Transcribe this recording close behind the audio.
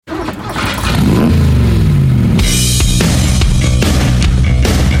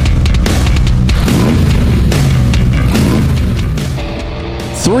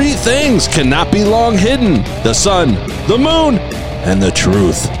three things cannot be long hidden: the sun, the moon, and the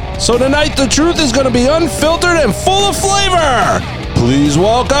truth. So tonight, the truth is going to be unfiltered and full of flavor. Please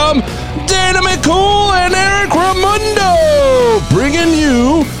welcome Dana McCool and Eric Ramundo, bringing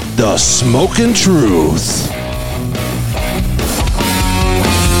you the Smoking Truth.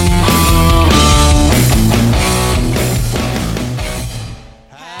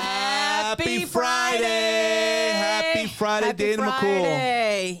 Happy Friday! Happy Friday, Dana McCool.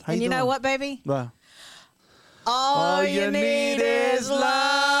 And you know what, baby? What? All you need is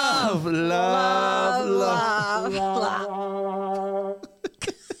love. Love, love, love.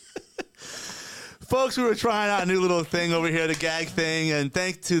 Folks, we were trying out a new little thing over here, the gag thing, and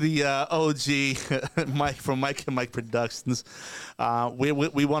thanks to the OG, Mike from Mike and Mike Productions. We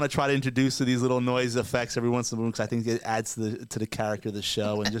want to try to introduce these little noise effects every once in a while because I think it adds to the character of the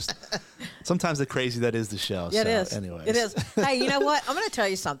show and just sometimes the crazy that is the show. Yeah, it is. Anyways. It is. Hey, you know what? I'm going to tell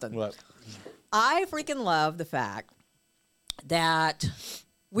you something. What? I freaking love the fact that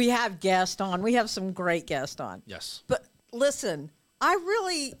we have guests on. We have some great guests on. Yes. But listen, I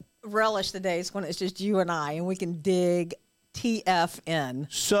really relish the days when it's just you and I, and we can dig TF in.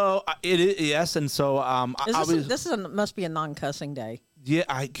 So it is, yes, and so Must be a non-cussing day. Yeah,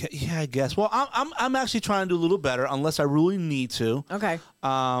 I guess. Well, I'm actually trying to do a little better, unless I really need to. Okay.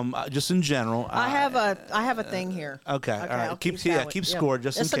 Just in general. I have a thing here. Okay. All right. I'll Keep yeah. score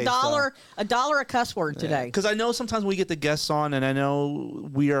just it's in case. It's $1 a cuss word today. Because I know sometimes we get the guests on, and I know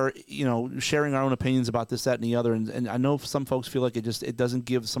we are, sharing our own opinions about this, that, and the other, and I know some folks feel like it doesn't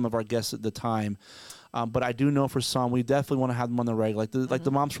give some of our guests the time. But I do know for some, we definitely want to have them on the regular, like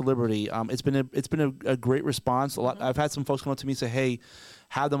the Moms for Liberty. It's been a great response. A lot. I've had some folks come up to me and say, "Hey,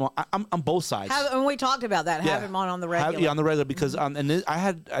 have them on." I'm on both sides. And we talked about that. Have them on the regular. On the regular because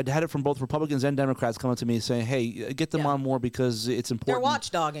I'd had it from both Republicans and Democrats coming to me saying, "Hey, get them on more because it's important."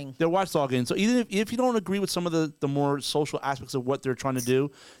 They're watchdogging. So even if you don't agree with some of the more social aspects of what they're trying to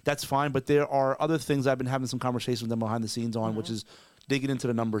do, that's fine. But there are other things I've been having some conversations with them behind the scenes on, which is digging into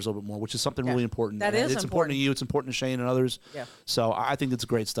the numbers a little bit more, which is something really important. That is it's important to you. It's important to Shane and others. Yeah. So I think it's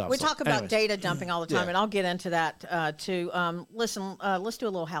great stuff. We talk about data dumping all the time, Yeah. and I'll get into that too. Listen, let's do a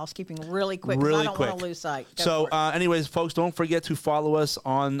little housekeeping really quick because I don't want to lose sight. Anyways, folks, don't forget to follow us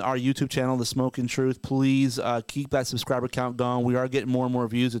on our YouTube channel, The Smoking Truth. Please keep that subscriber count going. We are getting more and more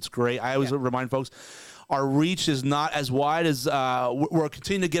views. It's great. I always remind folks, our reach is not as wide as we're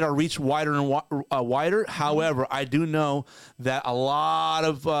continuing to get our reach wider and wider. However, I do know that a lot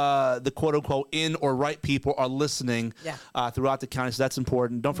of the quote-unquote in or right people are listening throughout the county, so that's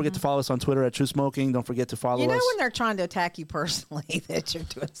important. Don't forget to follow us on Twitter at True Smoking. Don't forget to follow us. You know when they're trying to attack you personally that you're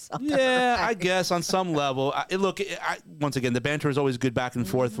doing something Yeah, right. I guess on some level. Once again, the banter is always good back and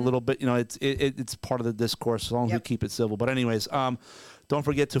forth a little bit. It's part of the discourse as long as we keep it civil. But anyways, don't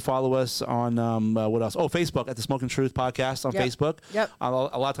forget to follow us on what else? Oh, Facebook at the Smoking Truth Podcast on Facebook. Yep. A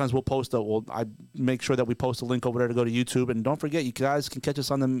lot of times we'll post I make sure that we post a link over there to go to YouTube. And don't forget, you guys can catch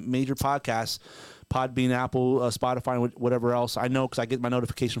us on the major podcasts, Podbean, Apple, Spotify, and whatever else. I know because I get my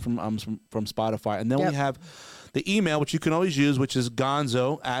notification from Spotify. And then we have the email, which you can always use, which is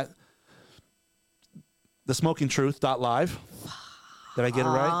gonzo at thesmokingtruth.live. Did I get it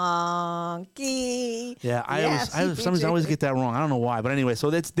right? Yeah, I always get that wrong. I don't know why, but anyway, so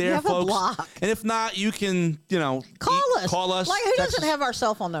that's there, you have folks. A block. And if not, you can, call us. Like, who doesn't have our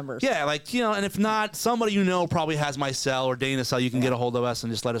cell phone numbers? Yeah, and if not, somebody probably has my cell or Dana's cell. You can get a hold of us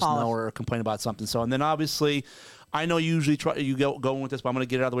and just let us know or complain about something. So, and then obviously, I know you usually going with this, but I'm going to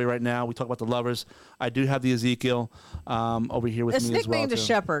get it out of the way right now. We talk about the lovers. I do have the Ezekiel over here with me as well. It's nicknamed the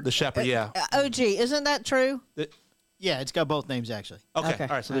Shepherd. The Shepherd, yeah. OG, isn't that true? Yeah, it's got both names actually. Okay.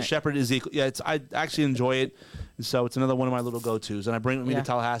 All right. So the Shepherd is equal. Yeah, I actually enjoy it, and so it's another one of my little go-tos. And I bring it with me to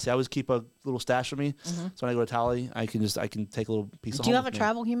Tallahassee. I always keep a little stash with me, so when I go to Tally, I can take a little piece. Do you have a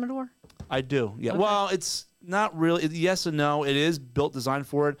travel humidor? I do. Yeah. Okay. Well, it's not really. Yes and no. It is designed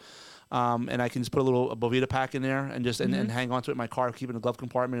for it. And I can just put a little Bovita pack in there and just and hang on to it in my car, keep it in the glove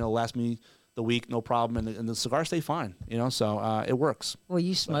compartment. It'll last me the week, no problem, and the cigars stay fine, so it works. Well,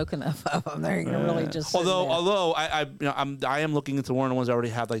 you smoke enough of them, they're gonna really just. Although I am looking into one of the ones that already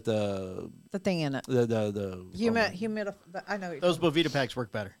have like the thing in it. The humidif. I know those Bovita packs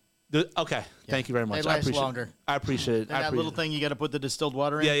work better. Thank you very much. They last longer. I appreciate it. And that little thing you got to put the distilled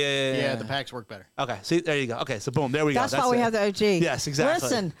water in. Yeah. The packs work better. Okay, see, there you go. Okay, so boom, there we go. That's why we have the OG. Yes, exactly.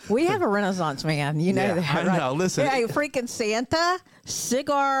 Listen, we have a Renaissance man. You know that, right? I know. Listen, yeah, freaking Santa,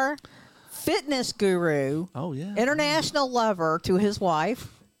 cigar, fitness guru. Oh yeah. International lover to his wife.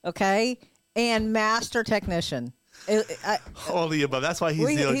 Okay, and master technician. All the above. That's why he's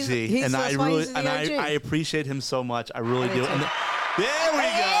the OG, and I appreciate him so much. I really do. There we go.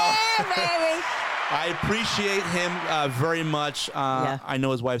 Yeah, baby. I appreciate him very much. I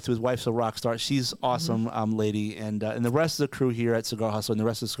know his wife too. His wife's a rock star. She's awesome, lady, and the rest of the crew here at Cigar Hustle and the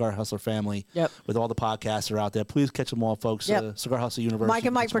rest of the Cigar Hustler family. Yep. With all the podcasts that are out there, please catch them all, folks. Yep. Cigar Hustle University. Mike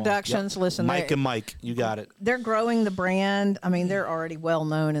and Mike Catch 'em all. Productions. Listen, Mike and Mike, you got it. they're growing the brand. I mean, they're already well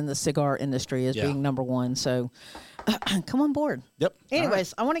known in the cigar industry as Yeah. being number one. So come on board. Yep.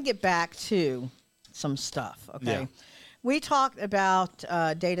 Anyways, I want to get back to some stuff. Okay. Yeah. We talked about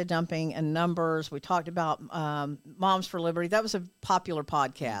data dumping and numbers. We talked about Moms for Liberty. That was a popular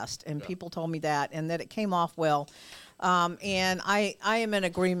podcast, and people told me that, and that it came off well. And I am in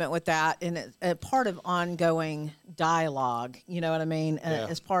agreement with that, and it's a part of ongoing dialogue. You know what I mean?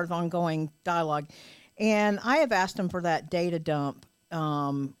 As part of ongoing dialogue. And I have asked them for that data dump.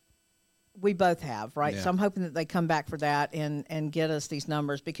 We both have, right? Yeah. So I'm hoping that they come back for that and get us these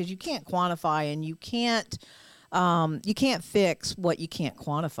numbers, because you can't quantify and you can't fix what you can't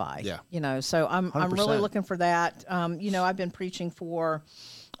quantify. Yeah. You know, so I'm really 100%. looking for that. You know, I've been preaching for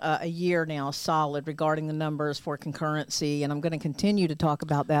a year now solid regarding the numbers for concurrency, and I'm going to continue to talk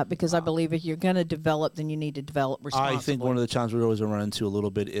about that because I believe if you're going to develop, then you need to develop responsibly. I think one of the challenges we always run into a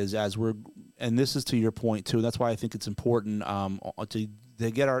little bit is and this is to your point too, and that's why I think it's important to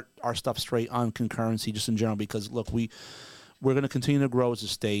get our stuff straight on concurrency just in general, because look, we're going to continue to grow as a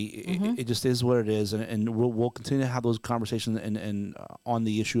state. It just is what it is, and we'll continue to have those conversations and on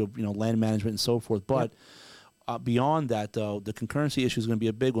the issue of land management and so forth. But beyond that, though, the concurrency issue is going to be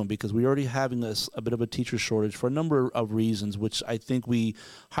a big one, because we're already having a bit of a teacher shortage for a number of reasons, which I think we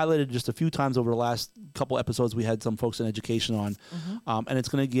highlighted just a few times over the last couple episodes. We had some folks in education on, and it's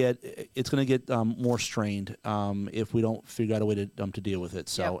going to get more strained if we don't figure out a way to deal with it.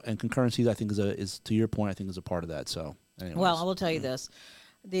 So, and concurrency, I think, is to your point, I think is a part of that. So. Anyways. Well, I will tell you this.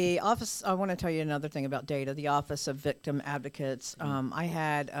 The office, I want to tell you another thing about data. The Office of Victim Advocates. I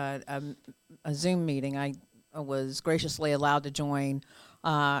had a Zoom meeting. I was graciously allowed to join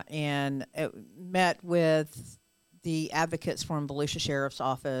and met with the advocates from Volusia Sheriff's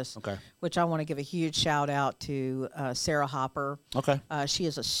Office, which I want to give a huge shout out to Sarah Hopper. She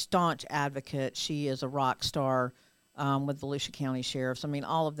is a staunch advocate. She is a rock star. With Volusia County Sheriffs. I mean,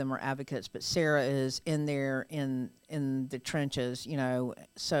 all of them are advocates, but Sarah is in there in the trenches,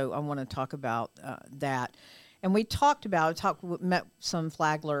 so I want to talk about that. And we met some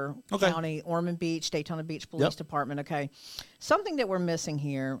Flagler County, Ormond Beach, Daytona Beach Police Department. Something that we're missing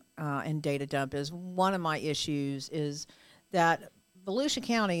here in data dump is one of my issues is that Volusia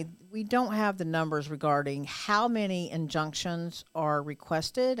County, we don't have the numbers regarding how many injunctions are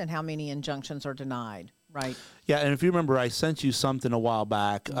requested and how many injunctions are denied. Right. Yeah, and if you remember, I sent you something a while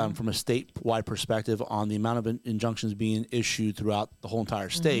back from a statewide perspective on the amount of injunctions being issued throughout the whole entire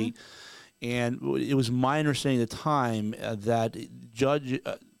state. And it was my understanding at the time that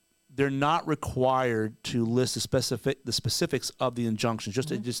they're not required to list the specifics of the injunctions.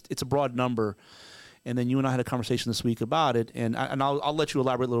 It's a broad number. And then you and I had a conversation this week about it, and I'll let you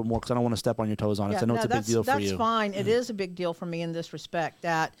elaborate a little more because I don't want to step on your toes on it. I know it's a big deal for you. That's fine. It is a big deal for me in this respect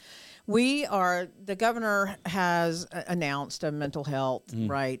that the governor has announced a mental health,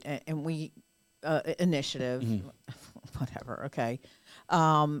 right, and we initiative, whatever, okay.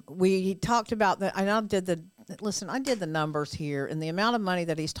 We talked about that. I did the numbers here, and the amount of money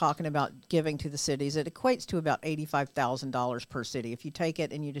that he's talking about giving to the cities, it equates to about $85,000 per city. If you take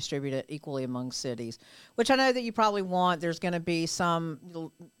it and you distribute it equally among cities, which I know that you probably want, there's going to be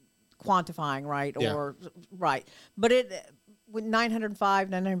some quantifying, right? Right. But with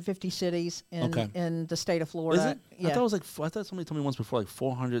 950 cities in the state of Florida. Is it? Yeah. I thought somebody told me once before, like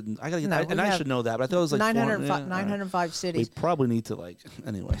 400. And I should know that, but I thought it was like 905 cities. We probably need to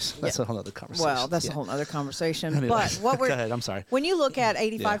anyways. That's a whole other conversation. Well, that's a whole other conversation. Anyway. But what Go ahead. I'm sorry. When you look at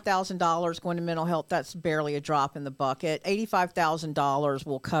 $85,000 going to mental health, that's barely a drop in the bucket. $85,000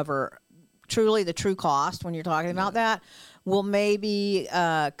 will cover truly the true cost. When you're talking about that, will maybe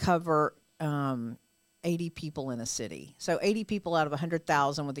cover 80 people in a city. So 80 people out of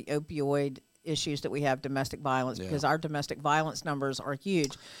 100,000 with the opioid issues that we have, domestic violence, because our domestic violence numbers are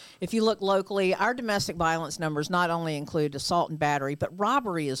huge. If you look locally, our domestic violence numbers not only include assault and battery, but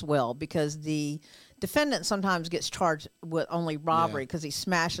robbery as well, because the defendant sometimes gets charged with only robbery because he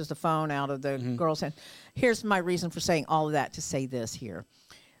smashes the phone out of the girl's hand. Here's my reason for saying all of that, to say this here.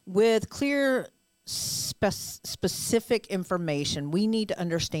 With clear specific information, we need to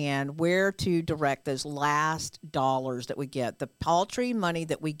understand where to direct those last dollars that we get, the paltry money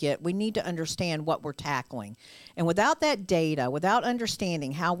that we get. We need to understand what we're tackling, and without that data, without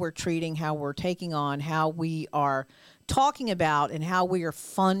understanding how we're treating, how we're taking on, how we are talking about, and how we are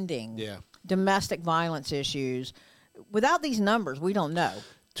funding domestic violence issues, without these numbers, we don't know.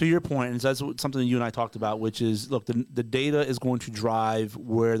 To your point, and that's something that you and I talked about, which is, look, the data is going to drive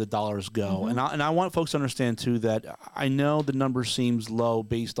where the dollars go, and I want folks to understand too that I know the number seems low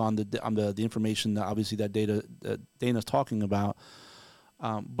based on the information that obviously that data that Dana's talking about,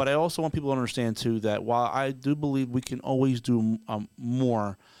 but I also want people to understand too that while I do believe we can always do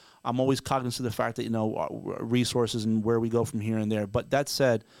more, I'm always cognizant of the fact that resources and where we go from here and there. But that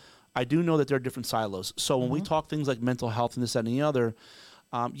said, I do know that there are different silos. So when we talk things like mental health and this, that, and the other.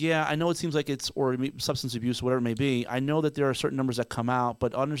 I know it seems like or substance abuse, whatever it may be. I know that there are certain numbers that come out,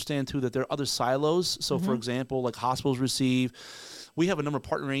 but understand too that there are other silos. So, for example, like hospitals receive, we have a number of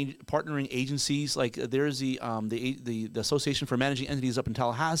partnering agencies. Like there's the Association for Managing Entities up in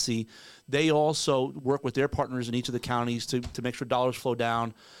Tallahassee. They also work with their partners in each of the counties to make sure dollars flow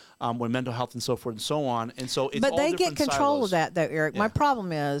down. When mental health and so forth and so on. And so it's but all they get control silos. of that, though, Eric. My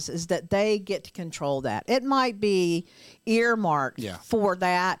problem is that they get to control that. It might be earmarked for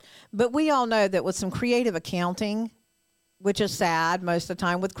that, but we all know that with some creative accounting, which is sad most of the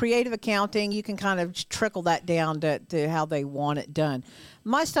time, with creative accounting, you can kind of trickle that down to how they want it done.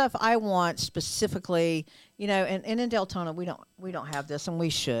 My stuff I want specifically, and in Deltona we don't have this, and we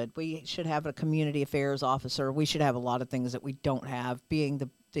should. We should have a community affairs officer. We should have a lot of things that we don't have, being the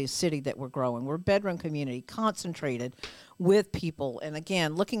city that we're growing. We're a bedroom community, concentrated with people. And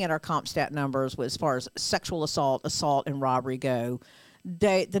again, looking at our CompStat numbers as far as sexual assault, and robbery go,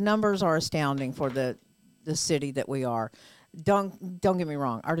 the numbers are astounding for the city that we are. Don't get me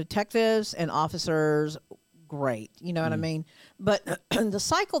wrong. Our detectives and officers, great. You know what I mean? But the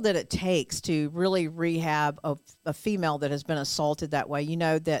cycle that it takes to really rehab a female that has been assaulted that way,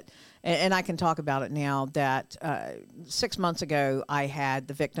 that, and I can talk about it now, that 6 months ago I had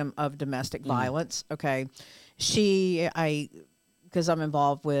the victim of domestic violence. Okay. Because I'm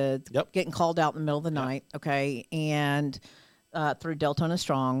involved with getting called out in the middle of the night. Okay. And through Deltona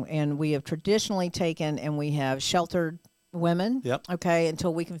Strong. And we have traditionally taken and we have sheltered women, okay,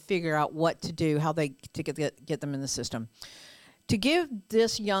 until we can figure out what to do, how to get them in the system. To give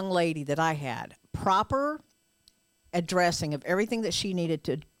this young lady that I had proper addressing of everything that she needed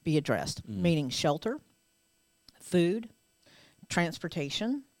to be addressed, meaning shelter, food,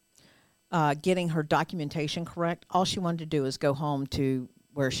 transportation, getting her documentation correct. All she wanted to do is go home to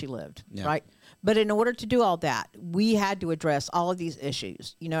where she lived, right? But in order to do all that, we had to address all of these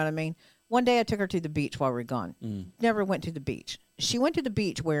issues. You know what I mean? One day I took her to the beach while we were gone. Never went to the beach. She went to the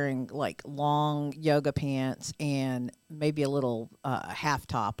beach wearing like long yoga pants and maybe a little half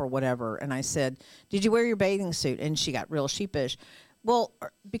top or whatever. And I said, "Did you wear your bathing suit?" And she got real sheepish. Well,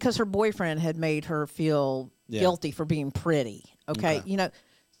 because her boyfriend had made her feel guilty for being pretty. Okay.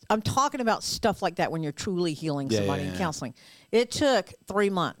 I'm talking about stuff like that when you're truly healing somebody in counseling. It took 3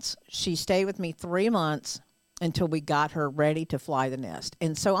 months. She stayed with me 3 months until we got her ready to fly the nest.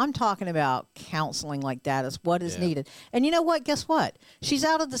 And so I'm talking about counseling like that is what is needed. And you know what? Guess what? She's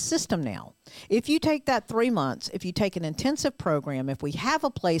out of the system now. If you take that 3 months, if you take an intensive program, if we have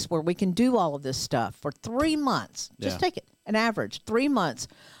a place where we can do all of this stuff for 3 months, just take it, an average, 3 months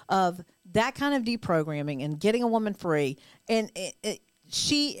of that kind of deprogramming and getting a woman free. And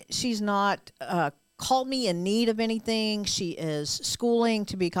she's not called me in need of anything. She is schooling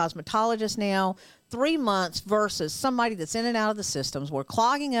to be a cosmetologist now. 3 months versus somebody that's in and out of the systems. We're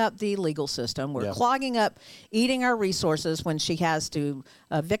clogging up the legal system. We're clogging up, eating our resources when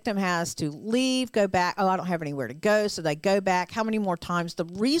a victim has to leave, go back. Oh, I don't have anywhere to go. So they go back. How many more times? The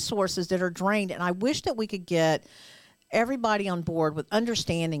resources that are drained. And I wish that we could get everybody on board with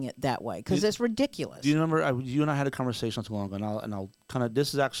understanding it that way, because it's ridiculous. Do you remember you and I had a conversation not too long ago, and I'll kind of,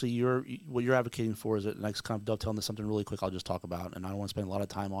 this is actually what you're advocating for is it next kind of dovetailing to something really quick I'll just talk about, and I don't want to spend a lot of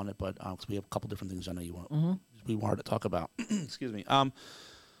time on it, but because we have a couple different things I know we wanted to talk about. Excuse me.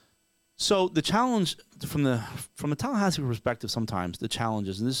 So the challenge from the Tallahassee perspective, sometimes the challenge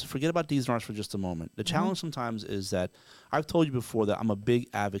is, and this, forget about DNRs for just a moment. The challenge sometimes is that I've told you before that I'm a big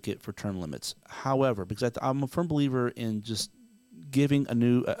advocate for term limits. However, because I'm a firm believer in just giving a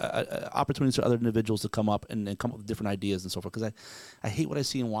new opportunities for other individuals to come up and come up with different ideas and so forth. Because I hate what I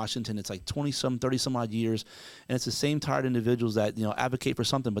see in Washington. It's like 20-some, 30-some odd years, and it's the same tired individuals that advocate for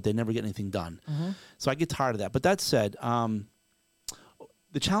something, but they never get anything done. So I get tired of that. But that said,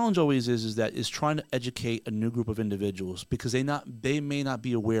 the challenge always is trying to educate a new group of individuals, because they may not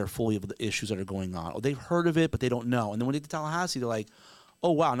be aware fully of the issues that are going on, or they've heard of it but they don't know. And then when they get to Tallahassee, they're like,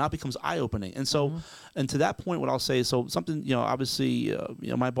 "Oh wow!" Now it becomes eye-opening. And so, and to that point, what I'll say is, so something obviously,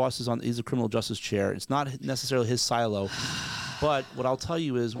 my boss he's a criminal justice chair. It's not necessarily his silo, but what I'll tell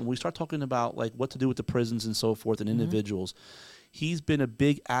you is when we start talking about like what to do with the prisons and so forth and individuals. he's been a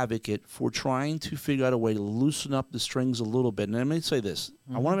big advocate for trying to figure out a way to loosen up the strings a little bit. And let me say this.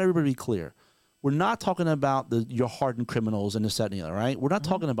 I want everybody to be clear. We're not talking about your hardened criminals and this, that, and the other, right? We're not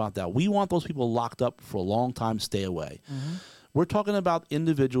talking about that. We want those people locked up for a long time, stay away. We're talking about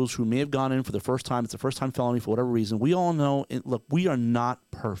individuals who may have gone in for the first time. It's the first time felony for whatever reason. We all know, look, we are not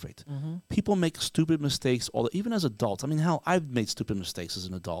perfect. People make stupid mistakes, even as adults. I mean, hell, I've made stupid mistakes as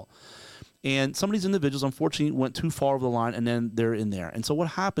an adult. And some of these individuals, unfortunately, went too far over the line, and then they're in there. And so what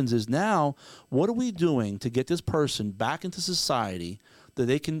happens is now, what are we doing to get this person back into society that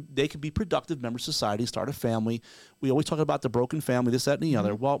they can be productive members of society, start a family? We always talk about the broken family, this, that, and the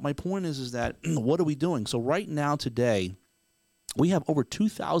other. Well, my point is that what are we doing? So right now, today, we have over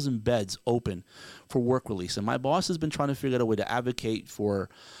 2,000 beds open for work release. And my boss has been trying to figure out a way to advocate for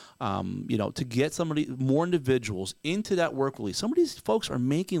to get more individuals into that work release. Some of these folks are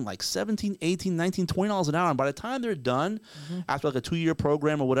making like $17, $18, $19, $20 an hour. And by the time they're done, after like a 2-year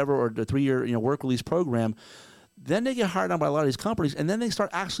program or whatever, or the 3-year work release program, then they get hired on by a lot of these companies, and then they start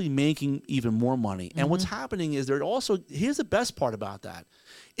actually making even more money. And what's happening is here's the best part about that.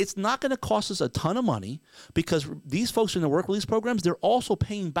 It's not going to cost us a ton of money because these folks in the work release programs, they're also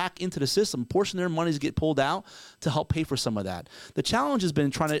paying back into the system. A portion of their monies get pulled out to help pay for some of that. The challenge has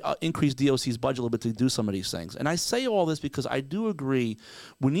been trying to increase DOC's budget a little bit to do some of these things. And I say all this because I do agree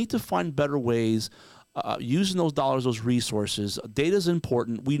we need to find better ways using those dollars, those resources. Data is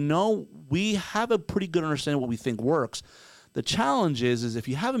important. We know we have a pretty good understanding of what we think works. The challenge is if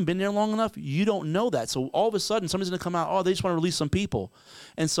you haven't been there long enough, you don't know that. So all of a sudden, somebody's going to come out, they just want to release some people.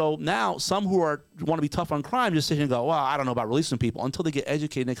 And so now some who want to be tough on crime just sit here and go, well, I don't know about releasing people, until they get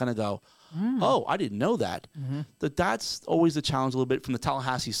educated and they kind of go, oh, I didn't know that. That's always the challenge a little bit from the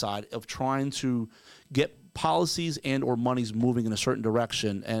Tallahassee side of trying to get policies and or monies moving in a certain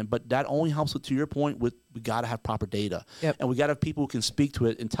direction, but that only helps with, to your point, we got to have proper data, and we got to have people who can speak to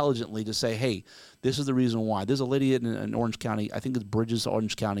it intelligently to say, hey, this is the reason why. There's a lady in Orange County, I think it's Bridges,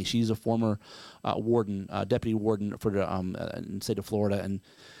 Orange County. She's a former warden, deputy warden for the in the state of Florida,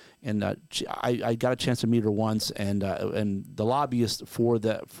 and I got a chance to meet her once, and the lobbyists for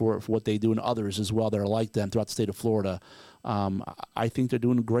what they do and others as well that are like them throughout the state of Florida. I think they're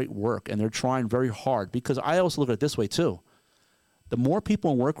doing great work, and they're trying very hard, because I also look at it this way too. The more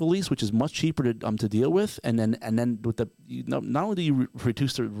people in work release, which is much cheaper to deal with, and then with not only do you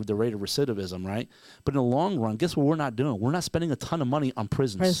reduce the rate of recidivism, right? But in the long run, guess what we're not doing? We're not spending a ton of money on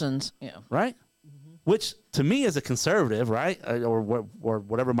prisons. Yeah. Right? Which, to me, as a conservative, right, or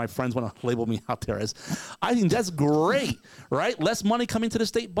whatever my friends want to label me out there as, I think that's great, right? Less money coming to the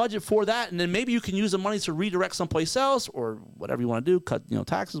state budget for that, and then maybe you can use the money to redirect someplace else, or whatever you want to do, cut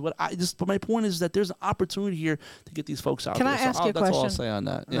taxes. But my point is that there's an opportunity here to get these folks out. Can I ask you a question? That's all I'll say on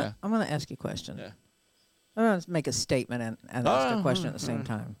that. Yeah, I'm going to ask you a question. Yeah. I'm going to make a statement and ask a question at the same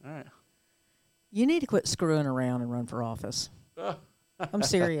time. All right. You need to quit screwing around and run for office. I'm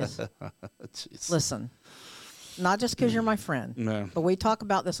serious. Listen, not just because you're my friend, but we talk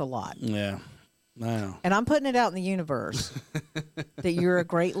about this a lot. Yeah, I know. And I'm putting it out in the universe that you're a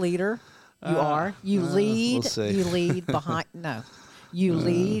great leader. You are. You lead. We'll you lead behind. No, you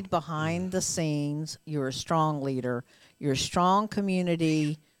lead behind the scenes. You're a strong leader. You're a strong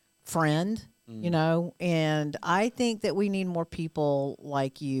community friend. And I think that we need more people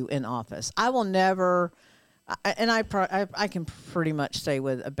like you in office. I will never. And I can pretty much say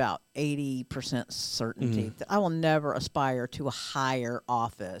with about 80% certainty that I will never aspire to a higher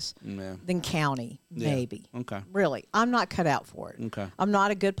office than county, maybe. Okay. Really. I'm not cut out for it. Okay. I'm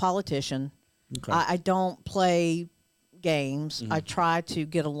not a good politician. Okay. I don't play games. I try to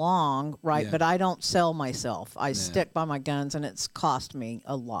get along, right? Yeah. But I don't sell myself. I stick by my guns, and it's cost me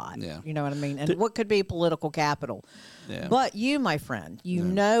a lot. Yeah. You know what I mean? And what could be political capital? Yeah. But you, my friend, you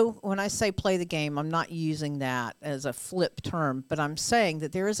know, when I say play the game, I'm not using that as a flip term, but I'm saying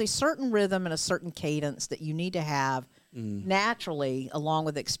that there is a certain rhythm and a certain cadence that you need to have naturally along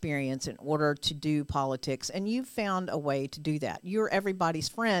with experience in order to do politics. And you've found a way to do that. You're everybody's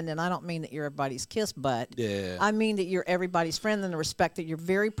friend, and I don't mean that you're everybody's kiss butt. Yeah. I mean that you're everybody's friend in the respect that you're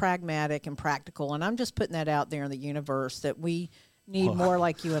very pragmatic and practical. And I'm just putting that out there in the universe that we need more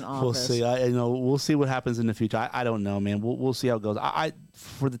like you in office. We'll see. We'll see what happens in the future. I don't know, man. We'll see how it goes.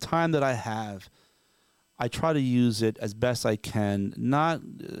 For the time that I have, I try to use it as best I can. Not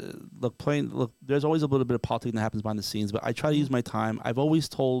look. There's always a little bit of politics that happens behind the scenes, but I try to use my time. I've always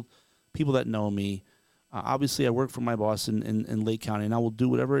told people that know me. Obviously, I work for my boss in Lake County, and I will do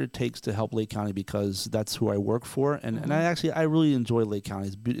whatever it takes to help Lake County because that's who I work for. And I really enjoy Lake County.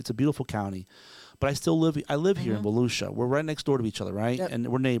 It's a beautiful county. but I still live. I live here in Volusia. We're right next door to each other, right? Yep. And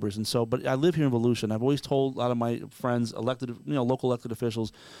we're neighbors. And so, but I live here in Volusia, and I've always told a lot of my friends, local elected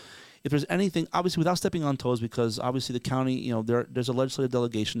officials, if there's anything, obviously without stepping on toes, because obviously the county, there's a legislative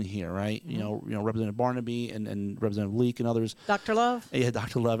delegation here, right? Representative Barnaby and Representative Leak and others. Dr. Love? Yeah,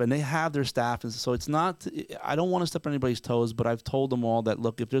 Dr. Love. And they have their staff. And so it's not, I don't want to step on anybody's toes, but I've told them all that,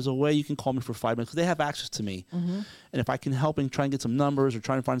 look, if there's a way you can call me for 5 minutes, because they have access to me. And if I can help and try and get some numbers or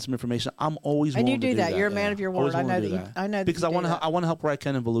try and find some information, I'm always willing to do that. And you do that. You're a man of your word. I know that. I know that. Because I want to help where I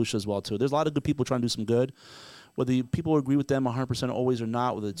can in Volusia as well, too. There's a lot of good people trying to do some good. Whether people agree with them 100% always or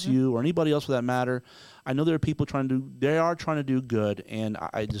not, whether it's you or anybody else for that matter, I know there are people trying to do good, and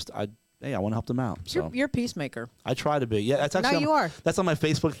I want to help them out. So you're a peacemaker. I try to be. Yeah, that's actually you are. That's on my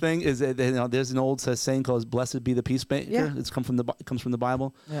Facebook thing. Is there's an old saying called "Blessed be the peacemaker." Yeah. It comes from the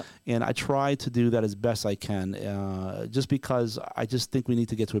Bible. Yep. And I try to do that as best I can, just because I just think we need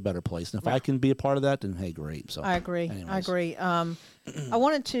to get to a better place. And if I can be a part of that, then hey, great. So I agree. anyways. I agree. I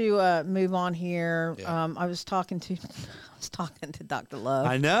wanted to move on here. Yeah. I was talking to Dr. Love.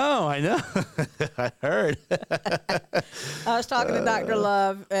 I know. I heard. I was talking to Dr.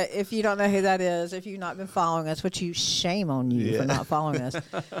 Love. If you don't know who that is, if you've not been following us, which shame on you for not following us.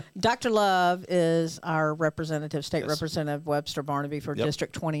 Dr. Love is our state representative, Webster Barnaby for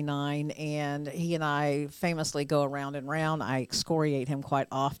District 29, and he and I famously go around and round. I excoriate him quite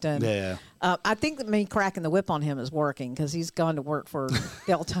often. Yeah. I think that me cracking the whip on him is working because he's gone to work for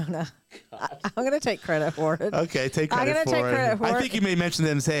Deltona. I'm going to take credit for it. Okay, take credit for it. I'm going to take credit for it. I think you may mention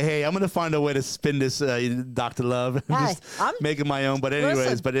them and say, hey, I'm going to find a way to spin this Dr. Love and just make it my own. But anyways,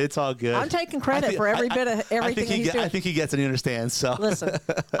 listen, but it's all good. I'm taking credit for every bit of everything he's doing. I think he gets it and he understands. So listen,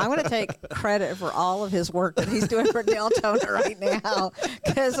 I'm going to take credit for all of his work that he's doing for Deltona right now,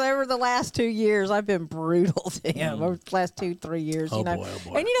 because over the last 2 years, I've been brutal to him. Over the last 2-3 years, Boy. And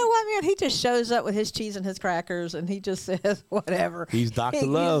you know what, man? He just shows up with his cheese and his crackers, and he just says whatever. He's Dr.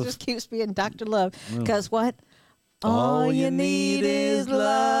 Love. He just keeps being Dr. Love. Because what? All you need is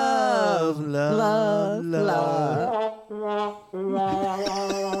love, love, love.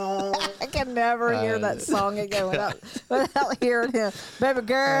 I can never hear that song again without hearing him, baby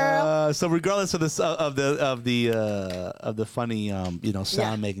girl. So regardless of the funny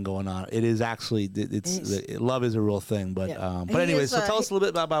sound making going on, it is actually love is a real thing. But anyways, so tell us a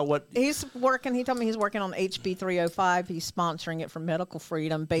little bit about what he's working. He told me he's working on HB 305. He's sponsoring it for Medical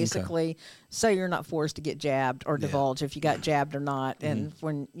Freedom, basically, so you're not forced to get jabbed or divulge if you got jabbed or not. And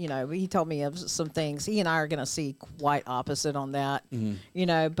when he told me of some things, he and I are going to see quite opposite on that.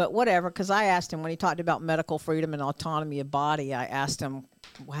 But whatever. Because I asked him when he talked about medical freedom and autonomy of body, I asked him,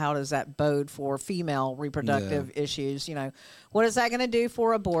 how does that bode for female reproductive issues? What is that going to do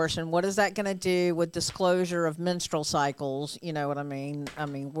for abortion? What is that going to do with disclosure of menstrual cycles? You know what I mean? I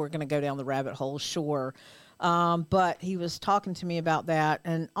mean, we're going to go down the rabbit hole, sure. But he was talking to me about that.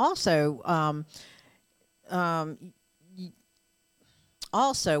 And also,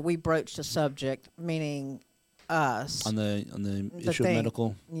 we broached a subject, meaning us. On the issue thing. of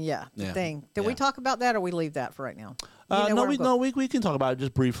medical? Yeah, the thing. Did we talk about that, or we leave that for right now? We can talk about it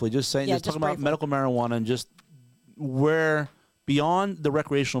just briefly. Just talking about medical marijuana and just where beyond the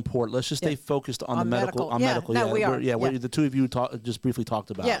recreational port. Let's just stay focused on the medical. We are. The two of you just briefly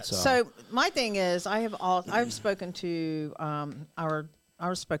talked about. Yeah. So my thing is, I've spoken to our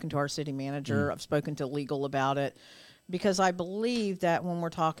city manager. I've spoken to legal about it. Because I believe that when we're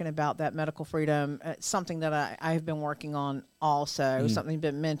talking about that medical freedom, it's something that I have been working on also, something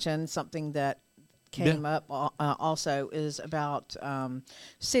been mentioned, something that came up also is about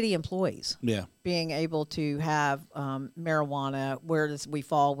city employees being able to have marijuana. Where does we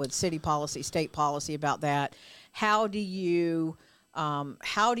fall with city policy, state policy about that? How do you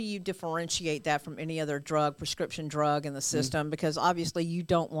differentiate that from any other prescription drug in the system? Because obviously you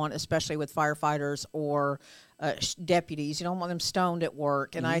don't want, especially with firefighters or deputies, you don't want them stoned at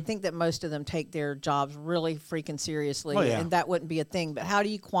work. And I think that most of them take their jobs really freaking seriously, and that wouldn't be a thing. But how do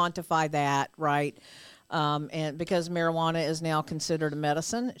you quantify that, right? And because marijuana is now considered a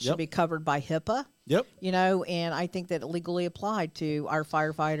medicine, it should be covered by HIPAA. Yep. And I think that it legally applied to our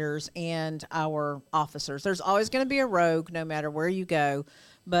firefighters and our officers. There's always going to be a rogue no matter where you go.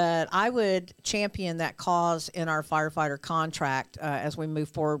 But I would champion that cause in our firefighter contract as we move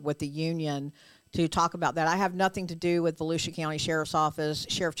forward with the union to talk about that. I have nothing to do with Volusia County Sheriff's Office.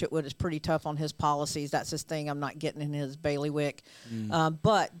 Sheriff Chitwood is pretty tough on his policies. That's his thing. I'm not getting in his bailiwick.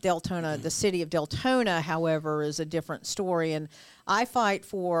 But Deltona, the city of Deltona, however, is a different story. And I fight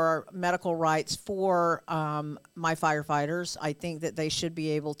for medical rights for my firefighters. I think that they should be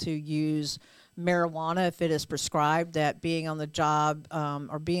able to use marijuana, if it is prescribed, that being on the job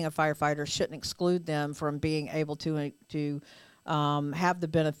or being a firefighter shouldn't exclude them from being able to have the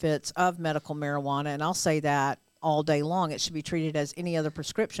benefits of medical marijuana. And I'll say that all day long. It should be treated as any other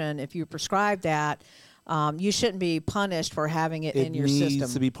prescription. If you prescribe that, you shouldn't be punished for having it in your system. It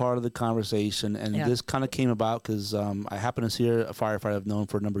needs to be part of the conversation, and this kind of came about because I happen to see a firefighter I've known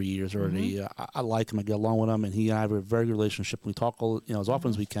for a number of years already. I like him. I get along with him, and he and I have a very good relationship. We talk as often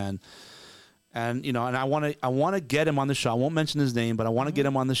as we can. And and I want to get him on the show. I won't mention his name, but I want to get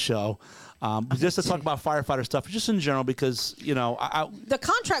him on the show, just to talk about firefighter stuff, just in general, because the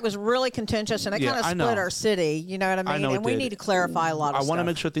contract was really contentious, and it kind of split our city. You know what I mean? And we need to clarify a lot of stuff. I want to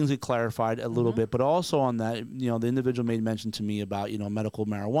make sure things get clarified a little bit, but also on that, the individual made mention to me about medical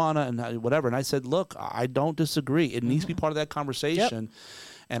marijuana and whatever, and I said, look, I don't disagree. It needs to be part of that conversation. Yep.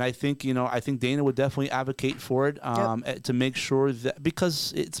 And I think Dana would definitely advocate for it to make sure that,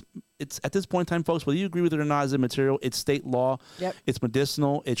 because it's at this point in time, folks, whether you agree with it or not as a material, it's state law. Yep. It's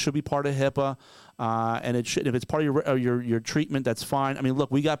medicinal. It should be part of HIPAA, and it should, if it's part of your treatment, that's fine. I mean,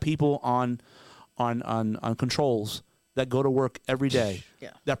 look, we got people on controls that go to work every day.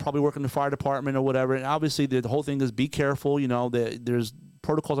 That probably work in the fire department or whatever. And obviously, the whole thing is be careful. There's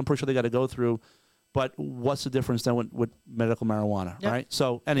protocols I'm pretty sure they got to go through. But what's the difference then with medical marijuana, right?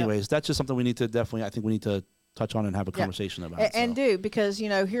 So, anyways, that's just something we need to definitely, I think we need to touch on and have a conversation about. And do, because,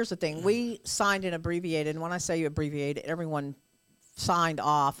 here's the thing. We signed an abbreviated, and when I say you abbreviated, everyone signed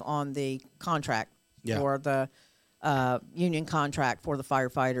off on the contract for the union contract for the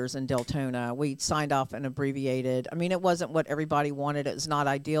firefighters in Deltona. We signed off an abbreviated. I mean, it wasn't what everybody wanted. It was not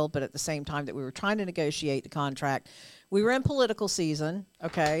ideal, but at the same time that we were trying to negotiate the contract, we were in political season,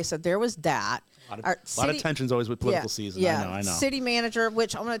 okay? So there was that. A lot of tensions always with political season. Yeah, I know. City manager,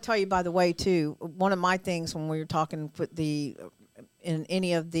 which I'm going to tell you, by the way, too, one of my things when we were talking with in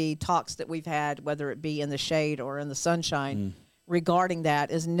any of the talks that we've had, whether it be in the shade or in the sunshine, regarding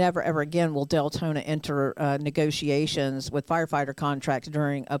that is never, ever again will Deltona enter negotiations with firefighter contracts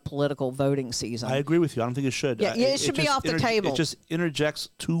during a political voting season. I agree with you. I don't think it should. Yeah, it should be off the table. It just interjects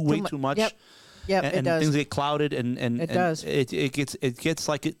way too much. Yep, and it does. Things get clouded, and it does. It gets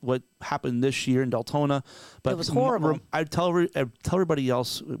like what happened this year in Deltona. But it was horrible. I tell everybody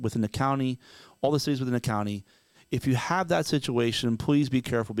else within the county, all the cities within the county, if you have that situation, please be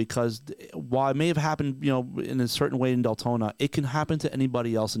careful, because while it may have happened, in a certain way in Deltona, it can happen to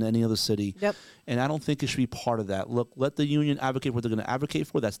anybody else in any other city. Yep. And I don't think it should be part of that. Look, let the union advocate what they're going to advocate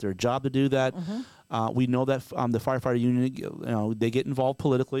for. That's their job to do that. We know that the firefighter union, they get involved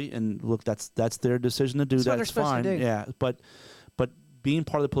politically, and look, that's their decision to do that. It's fine. To do. Yeah, but being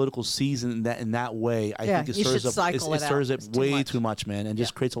part of the political season in that way, I think it stirs it way too much, man, and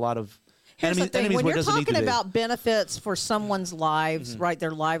just creates a lot of. Here's the thing. When you're talking about benefits for someone's lives, right,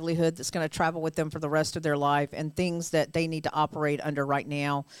 their livelihood that's going to travel with them for the rest of their life, and things that they need to operate under right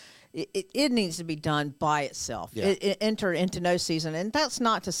now, it needs to be done by itself. It enter into no season. And that's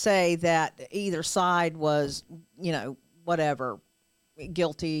not to say that either side was, whatever,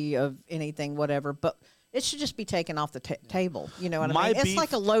 guilty of anything, whatever, but it should just be taken off the table. You know what I mean? It's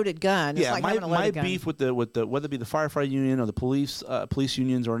like a loaded gun. It's like having a loaded gun. My beef with the whether it be the firefighter union or the police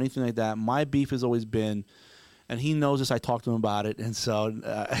unions or anything like that, my beef has always been, and he knows this. I talked to him about it, and so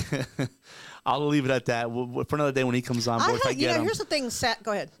I'll leave it at that for another day when he comes on board. Here's the thing.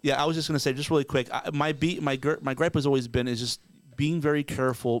 Go ahead. Yeah, I was just going to say, just really quick. My gripe has always been is just being very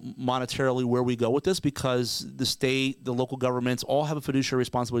careful monetarily where we go with this, because the state, the local governments all have a fiduciary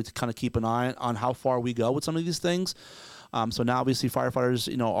responsibility to kind of keep an eye on how far we go with some of these things. So now obviously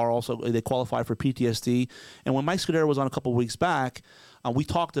firefighters, are also, they qualify for PTSD. And when Mike Scudero was on a couple of weeks back, we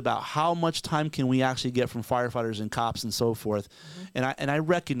talked about how much time can we actually get from firefighters and cops and so forth. And I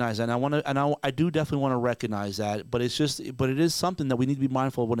recognize that, and I do definitely want to recognize that, but it is something that we need to be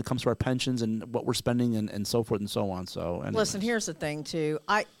mindful of when it comes to our pensions and what we're spending and so forth and so on. So anyways. Listen, here's the thing too.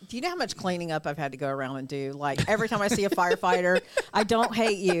 Do you know how much cleaning up I've had to go around and do? Like every time I see a firefighter, I don't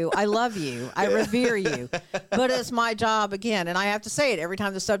hate you. I love you. I revere you. But it's my job again, and I have to say it every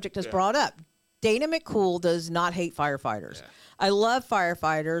time the subject is brought up. Dana McCool does not hate firefighters. Yeah. I love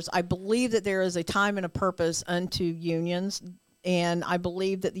firefighters. I believe that there is a time and a purpose unto unions, and I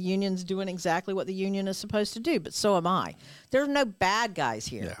believe that the union's doing exactly what the union is supposed to do, but so am I. There are no bad guys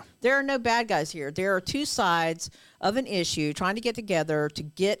here. Yeah. There are no bad guys here. There are two sides of an issue trying to get together to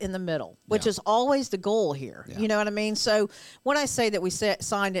get in the middle, which is always the goal here. Yeah. You know what I mean? So when I say that we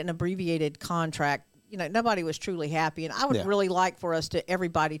signed an abbreviated contract, nobody was truly happy. And I would Yeah. really like for us to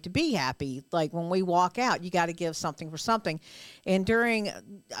everybody to be happy. Like when we walk out, you got to give something for something. And during,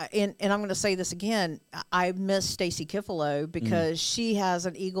 and I'm going to say this again, I miss Stacy Kifalo because she has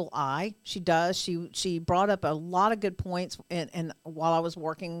an eagle eye. She does. She brought up a lot of good points, and while I was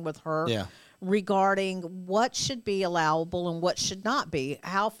working with her. Yeah. Regarding what should be allowable and what should not be.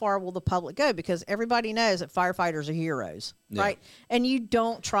 How far will the public go? Because everybody knows that firefighters are heroes, right? And you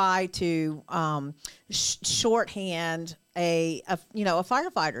don't try to shorthand a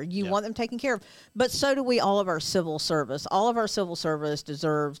firefighter. You want them taken care of. But so do we, all of our civil service. All of our civil service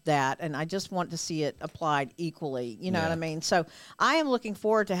deserves that, and I just want to see it applied equally. You know what I mean? So I am looking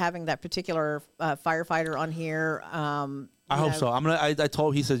forward to having that particular firefighter on here. I hope so. I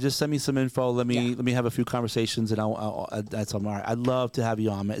told, he said, just send me some info. Let me have a few conversations, and I'll that's all right. I'd love to have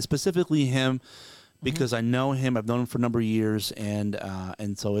you on, man. Specifically him, because I know him. I've known him for a number of years, and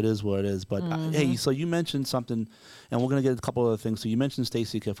so it is what it is. But hey, so you mentioned something, and we're gonna get a couple other things. So you mentioned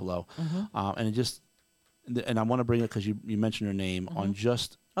Stacy Kifalo, and I want to bring it because you mentioned her name on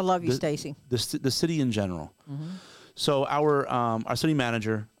just. I love you, Stacy. The city in general. So our city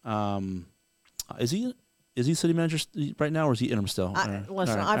manager, is he city manager right now, or is he interim still?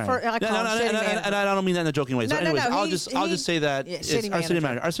 Listen, I call him city manager. And I don't mean that in a joking way. So anyways, I'll just say that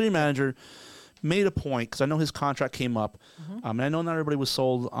our city manager made a point, because I know his contract came up, and I know not everybody was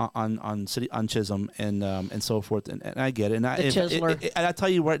sold on Chisholm and so forth, and I get it. And and I tell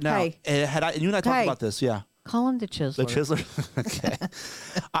you right now, you and I talked about this, Call him the Chiseler. The Chiseler?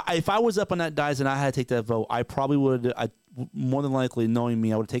 Okay. If I was up on that dais and I had to take that vote, I probably would, more than likely, knowing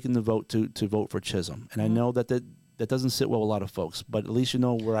me, I would have taken the vote to vote for Chisholm. And I know that doesn't sit well with a lot of folks, but at least you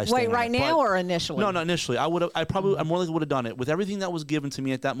know where I stand. Wait, right now or initially? No, initially. I more likely would have done it. With everything that was given to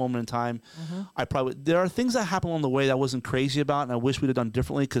me at that moment in time, there are things that happened along the way that I wasn't crazy about, and I wish we'd have done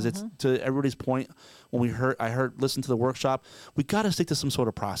differently, because it's, to everybody's point, when listened to the workshop, we got to stick to some sort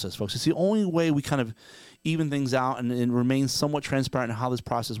of process, folks. It's the only way we kind of even things out and remain somewhat transparent in how this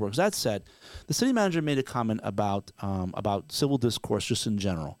process works. That said, the city manager made a comment about civil discourse just in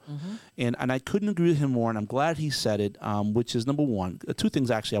general, and I couldn't agree with him more, and I'm glad he said it, which is, number one, two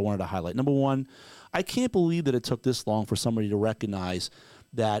things actually I wanted to highlight. Number one, I can't believe that it took this long for somebody to recognize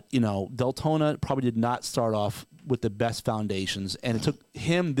that, Deltona probably did not start off with the best foundations, and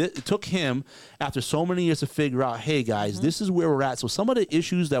it took him after so many years to figure out, hey guys, this is where we're at. So some of the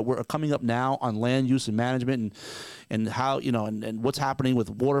issues that are coming up now on land use and management and how, and what's happening with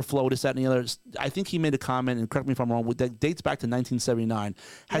water flow, this, that, and the other, I think he made a comment, and correct me if I'm wrong, that dates back to 1979.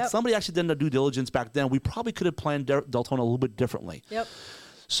 Had somebody actually done their due diligence back then, we probably could have planned Deltona a little bit differently.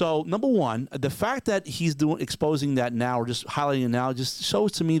 So, number one, the fact that he's exposing that now, or just highlighting it now, just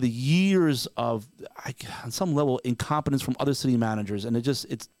shows to me the years of, on some level, incompetence from other city managers, and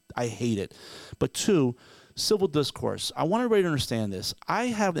I hate it. But two, civil discourse. I want everybody to understand this.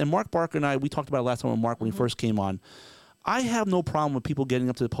 And Mark Barker and I, we talked about it last time with Mark when he first came on. I have no problem with people getting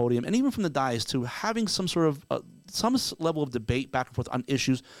up to the podium, and even from the dais too, having some sort of some level of debate back and forth on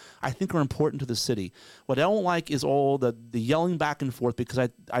issues I think are important to the city. What I don't like is all the yelling back and forth, because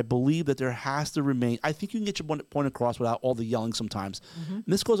I believe that there has to remain. I think you can get your point across without all the yelling sometimes. And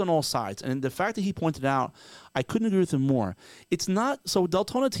this goes on all sides. And the fact that he pointed out, I couldn't agree with him more. It's not so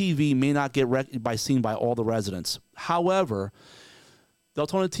Deltona TV may not get seen by all the residents. However,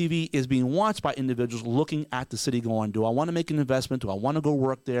 Deltona TV is being watched by individuals looking at the city going, do I want to make an investment? Do I want to go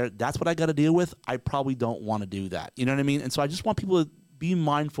work there? That's what I got to deal with. I probably don't want to do that. You know what I mean? And so I just want people to be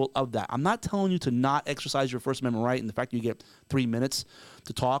mindful of that. I'm not telling you to not exercise your First Amendment right and the fact that you get 3 minutes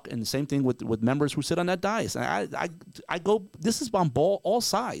to talk, and the same thing with members who sit on that dais. And I go, this is on all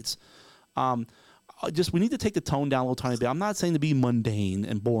sides. We need to take the tone down a little tiny bit. I'm not saying to be mundane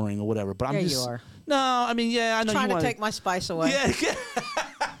and boring or whatever, but you are. No, I mean, I know trying you to take my spice away.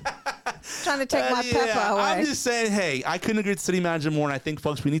 Trying to take my pepper away. I'm just saying, hey, I couldn't agree with the city manager more, and I think,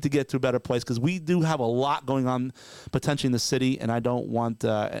 folks, we need to get to a better place, because we do have a lot going on potentially in the city, and I don't want,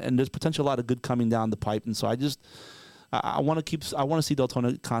 and there's potentially a lot of good coming down the pipe, and so I want to see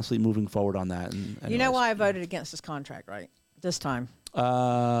Deltona constantly moving forward on that. You know why I voted against this contract, right? This time.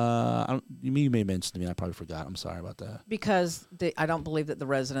 You may have mentioned to me. I probably forgot. I'm sorry about that. Because I don't believe that the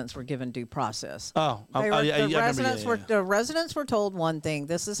residents were given due process. The residents were told one thing.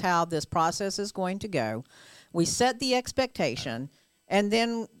 This is how this process is going to go. We set the expectation, and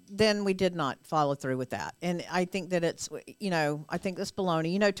then we did not follow through with that. And I think that it's, I think this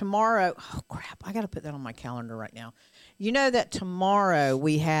baloney. Tomorrow. Oh crap! I got to put that on my calendar right now. You know that tomorrow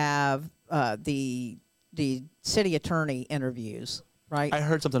we have the city attorney interviews. right? I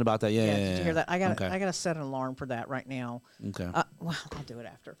heard something about that. Yeah. Did you hear that? I got Okay. to set an alarm for that right now. Okay. Well, I'll do it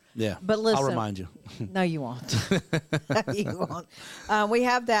after. Yeah. But listen, I'll remind you. No, you won't. You won't. We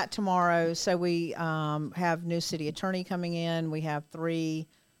have that tomorrow. So we have new city attorney coming in. We have 3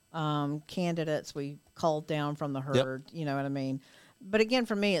 candidates we called down from the herd. You know what I mean? But again,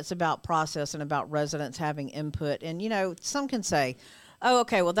 for me, it's about process and about residents having input. And, some can say, oh,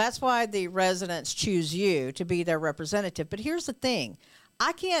 okay, well, that's why the residents choose you to be their representative. But here's the thing.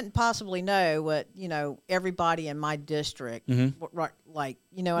 I can't possibly know what, everybody in my district, like,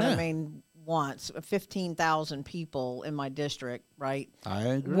 you know what I mean, wants. 15,000 people in my district, right? I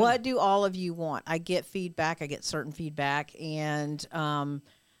agree. What do all of you want? I get feedback. I get certain feedback. And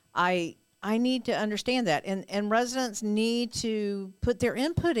I need to understand that. And residents need to put their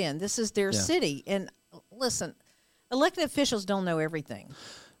input in. This is their city. And listen, elected officials don't know everything.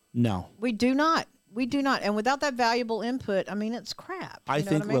 No. We do not. We do not. And without that valuable input, I mean, it's crap. I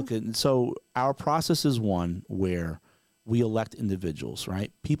think, what I mean? look, so our process is one where we elect individuals,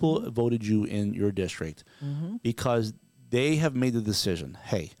 right? People voted you in your district because they have made the decision,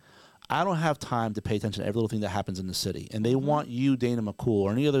 hey, I don't have time to pay attention to every little thing that happens in the city. And they want you, Dana McCool,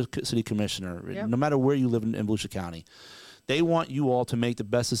 or any other city commissioner, no matter where you live in Volusia County, they want you all to make the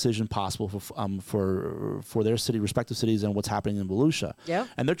best decision possible for their city, respective cities, and what's happening in Volusia. Yep.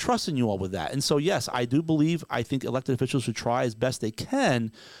 And they're trusting you all with that. And so, yes, I think elected officials should try as best they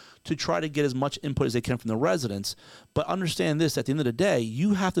can to try to get as much input as they can from the residents. But understand this, at the end of the day,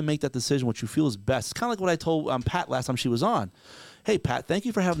 you have to make that decision what you feel is best. It's kind of like what I told Pat last time she was on. Hey, Pat, thank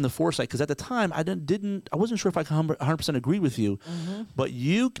you for having the foresight, because at the time I wasn't sure if I 100% agreed with you, but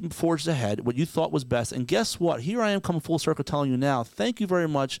you forged ahead what you thought was best. And guess what? Here I am coming full circle telling you now, thank you very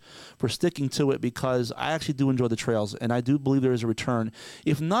much for sticking to it, because I actually do enjoy the trails, and I do believe there is a return.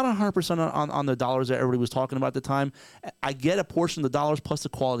 If not 100% on the dollars that everybody was talking about at the time, I get a portion of the dollars plus the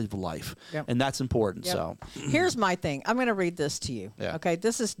quality of life, and that's important. Yep. So here's my thing. I'm going to read this to you. Yeah. Okay,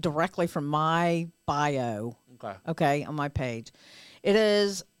 this is directly from my bio. Okay, on my page. It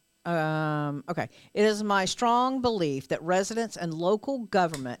is It is my strong belief that residents and local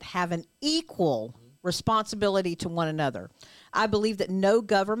government have an equal responsibility to one another. I believe that no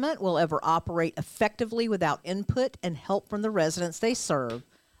government will ever operate effectively without input and help from the residents they serve.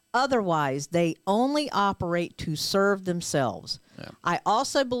 Otherwise, they only operate to serve themselves. Yeah. I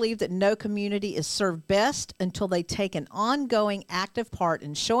also believe that no community is served best until they take an ongoing active part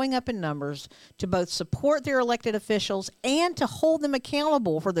in showing up in numbers to both support their elected officials and to hold them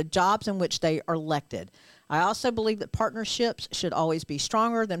accountable for the jobs in which they are elected. I also believe that partnerships should always be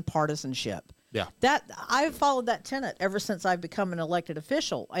stronger than partisanship. Yeah, that I've followed that tenet ever since I've become an elected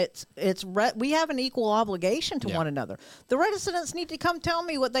official. We have an equal obligation to one another. The residents need to come tell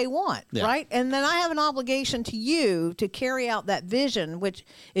me what they want, right? And then I have an obligation to you to carry out that vision. Which,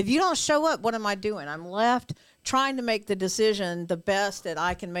 if you don't show up, what am I doing? I'm left trying to make the decision the best that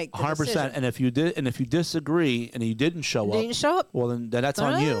I can make. 100%. And if you disagree and you didn't show up, well then that's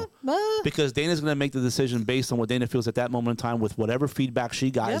on you, because Dana's going to make the decision based on what Dana feels at that moment in time with whatever feedback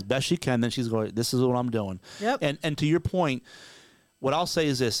she got as best she can. Then she's going, this is what I'm doing. Yep. And to your point, what I'll say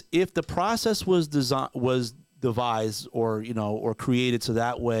is this: if the process was devised or created so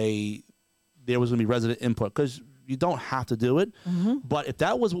that way there was going to be resident input, because you don't have to do it, but if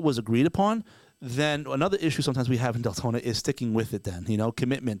that was what was agreed upon, then another issue sometimes we have in Deltona is sticking with it then,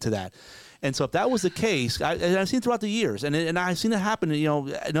 commitment to that. And so if that was the case, and I've seen it throughout the years, and I've seen it happen,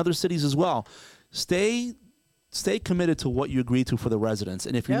 in other cities as well, stay committed to what you agreed to for the residents.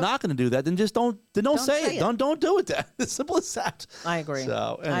 And if you're not going to do that, then just don't say it. Don't do it then. It's simple as that. I agree.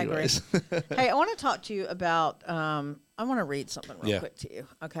 So anyways. I agree. Hey, I want to talk to you about, I want to read something real quick to you.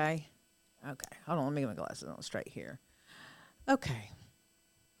 Okay. Hold on. Let me get my glasses on straight here. Okay.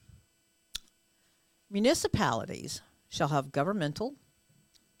 Municipalities shall have governmental,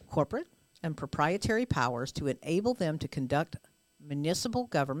 corporate, and proprietary powers to enable them to conduct municipal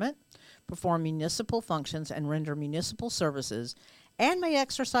government, perform municipal functions, and render municipal services, and may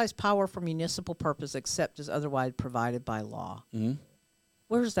exercise power for municipal purpose except as otherwise provided by law. Mm-hmm.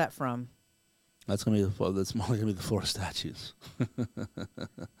 Where's that from? That's going to be that's more going to be the Florida statutes.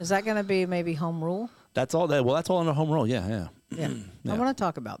 Is that going to be maybe home rule? That's all that. Well, that's all under home rule. Yeah. I want to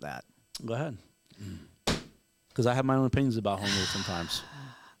talk about that. Go ahead. Because I have my own opinions about home rule sometimes.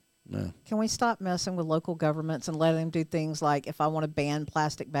 Yeah. Can we stop messing with local governments and letting them do things like, if I want to ban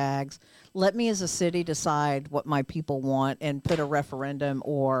plastic bags, let me as a city decide what my people want and put a referendum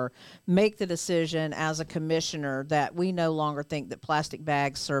or make the decision as a commissioner that we no longer think that plastic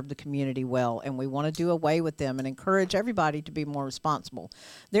bags serve the community well and we want to do away with them and encourage everybody to be more responsible.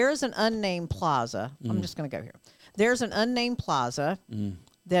 There is an unnamed plaza. I'm just going to go here. There's an unnamed plaza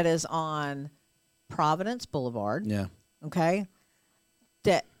that is on Providence Boulevard. Yeah. Okay.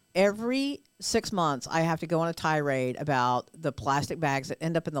 That every 6 months I have to go on a tirade about the plastic bags that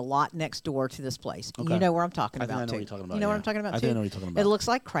end up in the lot next door to this place. Okay. You know where I'm talking I think about I know too. what you're talking about, You know what yeah. I'm talking about I too. think I know what you're talking about. It looks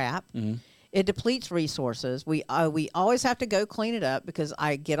like crap. It depletes resources. We always have to go clean it up because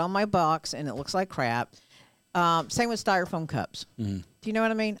I get on my box and it looks like crap. Same with styrofoam cups. Do you know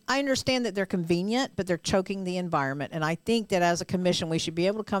what I mean? I understand that they're convenient, but they're choking the environment. And I think that as a commission, we should be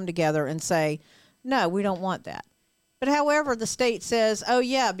able to come together and say, no, we don't want that. But however, the state says, oh,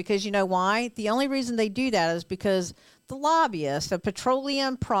 yeah, because you know why? The only reason they do that is because the lobbyists, the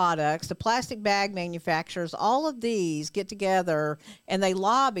petroleum products, the plastic bag manufacturers, all of these get together and they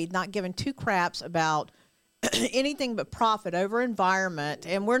lobbied, not giving two craps about anything but profit over environment.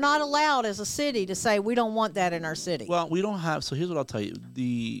 And we're not allowed as a city to say we don't want that in our city. Well, we don't have. So here's what I'll tell you: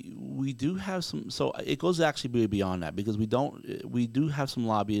 we do have some. So it goes actually beyond that because we do have some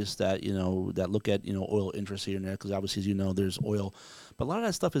lobbyists that that look at oil interests here and there because obviously as you know there's oil, but a lot of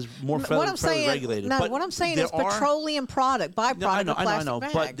that stuff is more federally regulated. No, but what I'm saying is petroleum product, byproduct of plastic I know.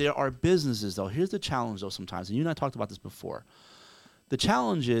 bag. But there are businesses though. Here's the challenge though. Sometimes, and you and I talked about this before. The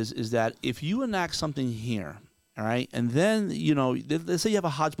challenge is that if you enact something here, all right, and then let's say you have a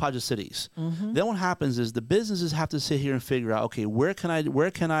hodgepodge of cities. Then what happens is the businesses have to sit here and figure out, okay, where can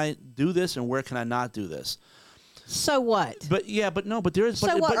I do this and where can I not do this? So what? But there is.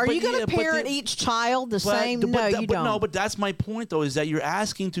 So what? Are you going to parent each child the same? No, you don't. No, but that's my point though. Is that you're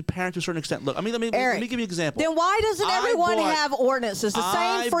asking to parent to a certain extent. Look, let me give you an example. Then why doesn't everyone have ordinances? The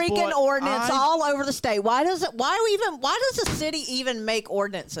same freaking ordinance all over the state. Why does the city even make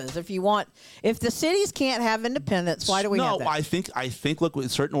ordinances? If the cities can't have independence, why do we have that? No, I think look,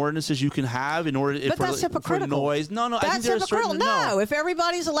 with certain ordinances you can have in order but that's hypocritical. For noise. No, that's I think there's hypocritical. No, if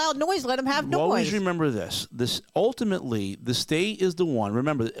everybody's allowed noise, let them have noise. Always remember this. Ultimately, the state is the one.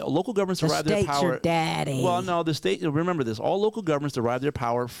 Remember, local governments derive their power. Your daddy. Well, no, the state. Remember this. All local governments derive their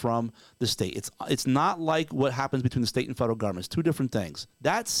power from the state. It's not like what happens between the state and federal governments. Two different things.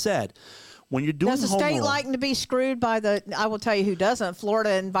 That said, when you're doing does the state like to be screwed by the? I will tell you who doesn't.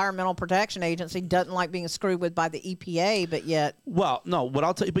 Florida Environmental Protection Agency doesn't like being screwed with by the EPA, but yet. Well, no. What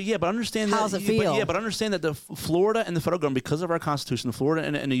I'll tell you, but understand how's that. It feel? But understand that the Florida and the federal government, because of our Constitution, the Florida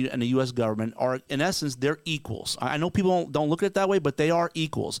and the U.S. government are, in essence, they're equals. I know people don't look at it that way, but they are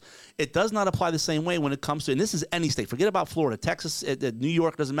equals. It does not apply the same way when it comes to, and this is any state. Forget about Florida, Texas, New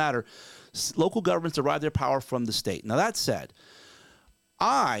York, doesn't matter. Local governments derive their power from the state. Now that said,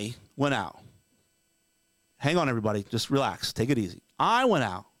 I went out. Hang on, everybody. Just relax. Take it easy. I went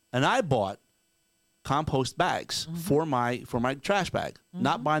out and I bought compost bags for my trash bag,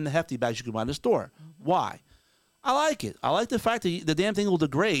 not buying the hefty bags you can buy in the store. Why? I like it. I like the fact that the damn thing will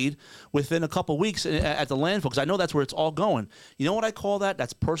degrade within a couple weeks at the landfill because I know that's where it's all going. You know what I call that?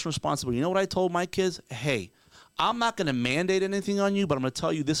 That's personal responsibility. You know what I told my kids? Hey, I'm not going to mandate anything on you, but I'm going to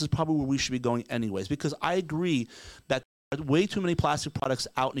tell you this is probably where we should be going anyways because I agree that there are way too many plastic products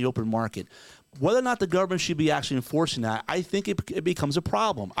out in the open market. Whether or not the government should be actually enforcing that, I think it becomes a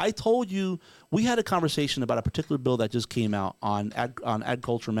problem. I told you we had a conversation about a particular bill that just came out on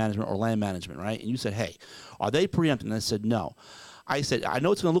agricultural management or land management, right? And you said, hey, are they preempting? And I said, no. I said, I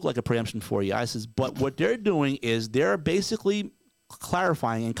know it's going to look like a preemption for you. I says, but what they're doing is they're basically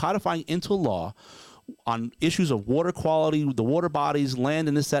clarifying and codifying into law on issues of water quality, the water bodies, land,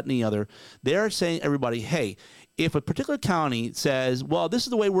 and this, that, and the other. They're saying, everybody, hey, if a particular county says, well, this is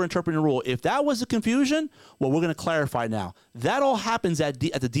the way we're interpreting the rule, if that was a confusion, well, we're going to clarify now. That all happens at the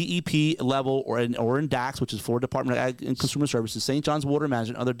DEP level or in DACS, which is Florida Department of Ag and Consumer Services, St. John's Water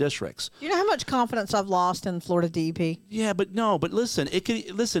Management, other districts. You know how much confidence I've lost in Florida DEP? Yeah, but listen,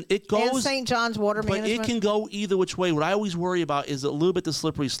 it goes. And St. John's Water Management. But it can go either which way. What I always worry about is a little bit the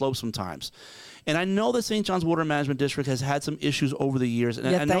slippery slope sometimes. And I know that St. John's Water Management District has had some issues over the years,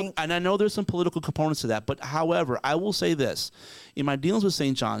 and I know there's some political components to that. But however, I will say this: in my dealings with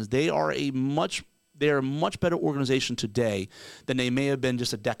St. John's, they are a much better organization today than they may have been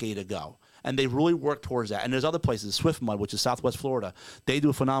just a decade ago. And they really work towards that. And there's other places, Swiftmud, which is Southwest Florida. They do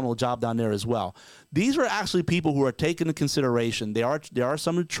a phenomenal job down there as well. These are actually people who are taken into consideration. There are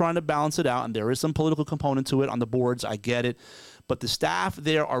some trying to balance it out, and there is some political component to it on the boards. I get it. But the staff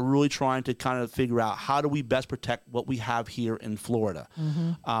there are really trying to kind of figure out how do we best protect what we have here in Florida.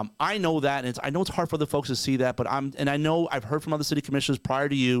 I know that, and I know it's hard for the folks to see that, but I know I've heard from other city commissioners prior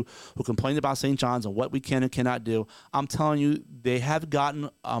to you who complained about St. John's and what we can and cannot do. I'm telling you, they have gotten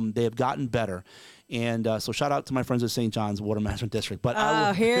better And so shout out to my friends at St. John's Water Management District.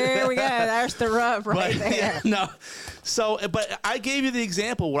 But here we go. There's the rub right there. Yeah, no. So, but I gave you the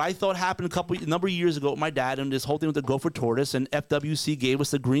example what I thought happened a number of years ago with my dad and this whole thing with the Gopher Tortoise, and FWC gave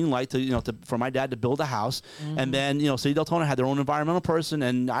us the green light for my dad to build a house. And then, City Deltona had their own environmental person,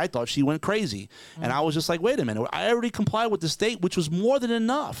 and I thought she went crazy. And I was just like, wait a minute. I already complied with the state, which was more than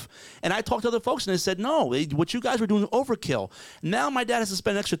enough. And I talked to other folks, and they said, no, what you guys were doing overkill. Now my dad has to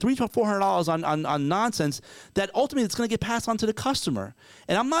spend an extra $300 to $400 on nonsense that ultimately it's going to get passed on to the customer.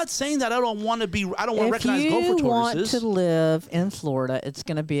 And I'm not saying that I don't want to recognize Gopher tortoises. If you want to live in Florida, it's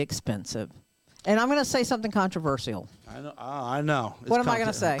going to be expensive. And I'm going to say something controversial. I know. What am I going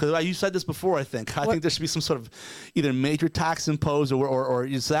to say? Because you said this before, I think. I think there should be some sort of either major tax imposed or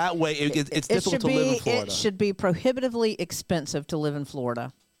it's that way. It's difficult to live in Florida. It should be prohibitively expensive to live in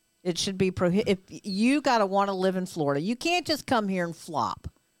Florida. It should be if you got to want to live in Florida. You can't just come here and flop.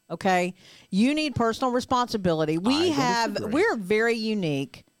 Okay? You need personal responsibility. We're very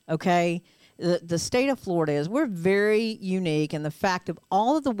unique, okay? The state of Florida we're very unique in the fact of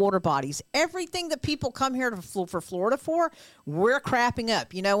all of the water bodies, everything that people come here for Florida for, we're crapping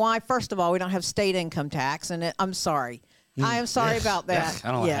up. You know why? First of all, we don't have state income tax, and I'm sorry. I am sorry about that.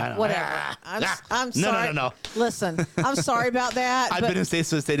 Whatever. I'm sorry. No. Listen, I'm sorry about that. I've been in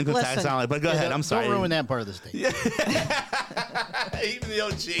state income tax, but go ahead. I'm sorry. Don't ruin that part of the state. Even the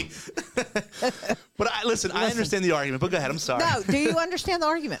OG. But listen, I understand the argument, but go ahead. I'm sorry. No, do you understand the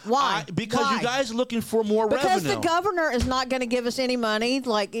argument? Why? Because you guys are looking for more revenue. Because the governor is not going to give us any money,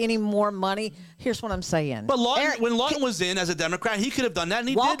 any more money. Here's what I'm saying. But when Lawton was in as a Democrat, he could have done that, and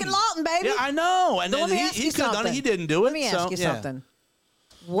he didn't. Walking Lawton, baby. Yeah, I know. And then he could have done it. He didn't do it. Let me ask you something.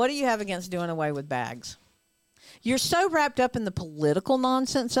 What do you have against doing away with bags? You're so wrapped up in the political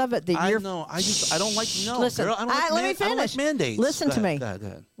nonsense of it that I know. I don't like. No, listen. Girl, Let me finish. I don't like mandates. Listen to me. Go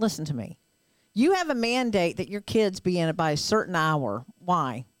ahead. Listen to me. You have a mandate that your kids be in it by a certain hour.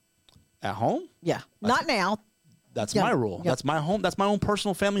 Why? At home? Yeah. Not now. That's my rule. Yep. That's my home. That's my own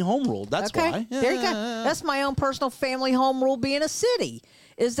personal family home rule. That's why. Yeah. There you go. That's my own personal family home rule being a city.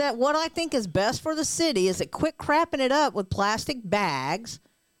 Is that what I think is best for the city is that quit crapping it up with plastic bags,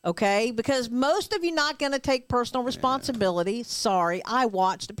 okay? Because most of you not going to take personal responsibility. Sorry. I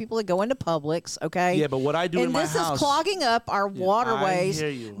watch the people that go into Publix, okay? Yeah, but what I do in my house. And this is clogging up our waterways.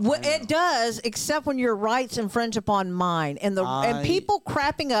 I hear you. It does, except when your rights infringe upon mine. And people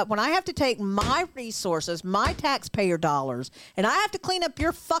crapping up, when I have to take my resources, my taxpayer dollars, and I have to clean up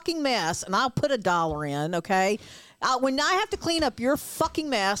your fucking mess, and I'll put $1 in, okay? When I have to clean up your fucking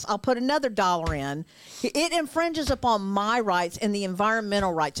mess, I'll put another $1 in. It infringes upon my rights and the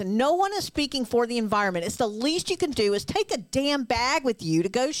environmental rights. And no one is speaking for the environment. It's the least you can do is take a damn bag with you to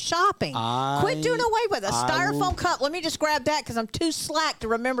go shopping. Quit doing away with a styrofoam cup. Let me just grab that because I'm too slack to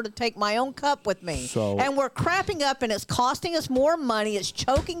remember to take my own cup with me. And we're crapping up and it's costing us more money. It's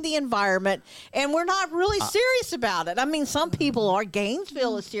choking the environment. And we're not really serious about it. I mean, some people are.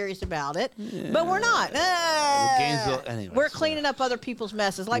 Gainesville is serious about it. But we're not. Anyways, we're cleaning up other people's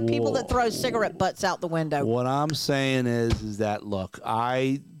messes, like people that throw cigarette butts out the window. What I'm saying is that, look,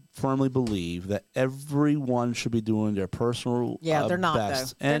 I firmly believe that everyone should be doing their personal they're not,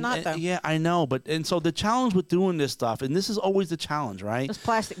 best. Though. They're not, though. Yeah, I know. So the challenge with doing this stuff, and this is always the challenge, right? It's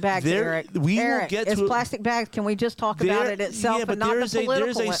plastic bags, Eric. It's plastic bags. Can we just talk about it itself and not the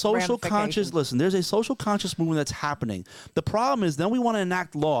political there's a social conscious, there's a social conscious movement that's happening. The problem is then we want to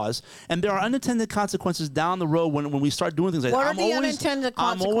enact laws, and there are unintended consequences down the road when we start doing things like that. What are the unintended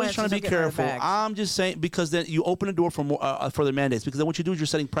consequences? I'm always trying to be careful. I'm just saying, because then you open the door for more further mandates, because then what you do is you're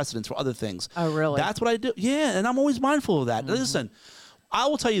setting precedents for other things. Oh, really? That's what I do. Yeah, and I'm always mindful of that. Listen, I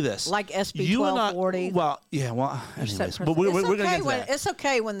will tell you this. Like SB 1240. Anyways, but we're going to get to that. It's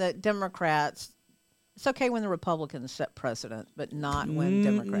okay when the Democrats. It's okay when the Republicans set precedent, but not when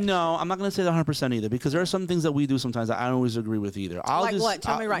Democrats. No, I'm not going to say that 100% either, because there are some things that we do sometimes that I don't always agree with either. What?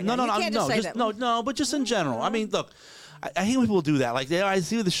 Tell me right now. You can't just say that. No, but just in general. I mean, look. I hate when people do that. Like, I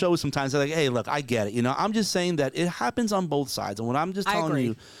see the show sometimes. They're like, "Hey, look, I get it." You know, I'm just saying that it happens on both sides. And what I'm just telling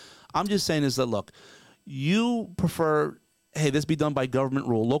you, I'm just saying is that, look, you prefer, hey, this be done by government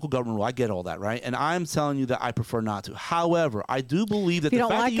rule, local government rule. I get all that, right? And I'm telling you that I prefer not to. However, I do believe that the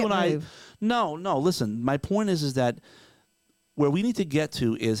fact that you and I, no, listen. My point is that where we need to get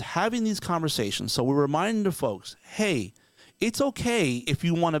to is having these conversations. So we're reminding the folks, hey, it's okay if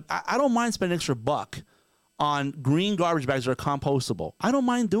you want to. I don't mind spending an extra $1 on green garbage bags that are compostable. I don't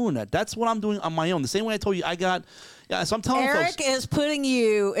mind doing that. That's what I'm doing on my own. The same way I told you I got. Yeah, so I'm telling Eric folks, is putting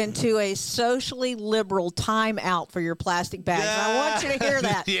you into a socially liberal timeout for your plastic bags. Yeah. I want you to hear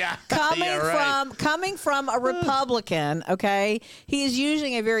that. Yeah. Coming Yeah, right. coming from a Republican, okay, he is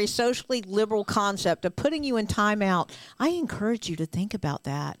using a very socially liberal concept of putting you in timeout. I encourage you to think about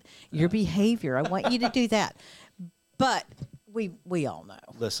that. Your behavior. I want you to do that. But we all know.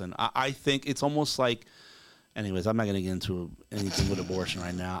 Listen, I think it's almost like. Anyways, I'm not going to get into anything with abortion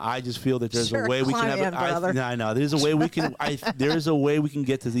right now. I just feel that there's Sure, a way we can climb in, have. brother. No, I know there's a way we can. There's a way we can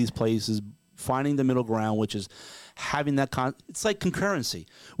get to these places, finding the middle ground, which is having that. It's like concurrency.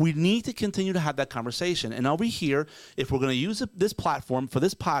 We need to continue to have that conversation. And over here, if we're going to use this platform for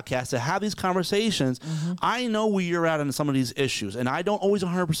this podcast to have these conversations, I know where you're at on some of these issues, and I don't always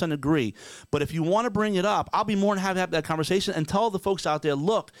 100% agree. But if you want to bring it up, I'll be more than happy to have that conversation and tell the folks out there,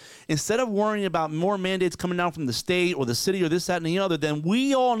 look, instead of worrying about more mandates coming down from the state or the city or this, that, and the other, then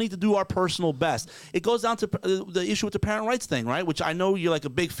we all need to do our personal best. It goes down to the issue with the parent rights thing, right? Which I know you're like a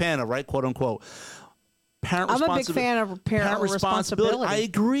big fan of, right? Quote unquote. I'm a big fan of parent responsibility. I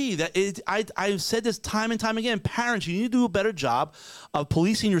agree that I've said this time and time again. Parents, you need to do a better job of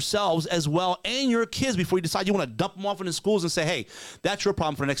policing yourselves as well and your kids before you decide you want to dump them off into schools and say, hey, that's your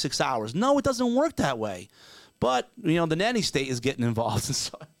problem for the next 6 hours. No, it doesn't work that way. But, you know, the nanny state is getting involved. And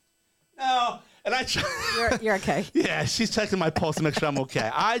so, no. And You're okay. Yeah, she's checking my pulse to make sure I'm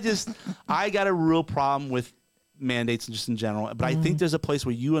okay. I got a real problem with mandates just in general, but I think there's a place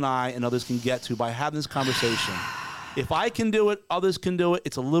where you and I and others can get to by having this conversation. If I can do it, others can do it.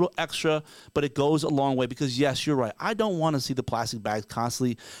 It's a little extra, but it goes a long way because, yes, you're right. I don't want to see the plastic bags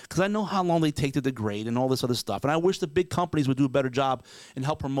constantly because I know how long they take to degrade and all this other stuff. And I wish the big companies would do a better job and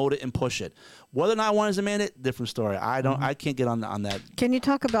help promote it and push it. Whether or not I want it as a mandate, different story. I can't get on that. Can you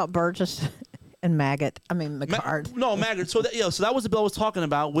talk about Burgess and McCard? No, Maggot. So that was the bill I was talking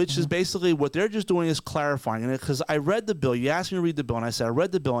about, which is basically what they're just doing is clarifying it. Because I read the bill. You asked me to read the bill, and I said I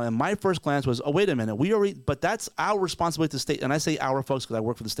read the bill, and my first glance was, oh, wait a minute, but that's our responsibility to the state. And I say our folks because I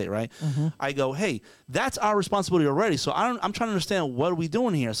work for the state, right? I go, hey, that's our responsibility already. So I'm trying to understand what are we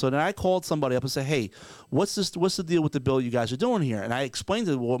doing here. So then I called somebody up and said, hey, what's the deal with the bill you guys are doing here? And I explained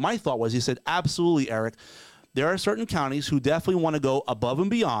to them what my thought was. He said, absolutely, Eric. There are certain counties who definitely want to go above and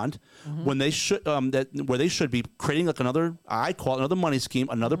beyond when they should, where they should be creating like I call it another money scheme,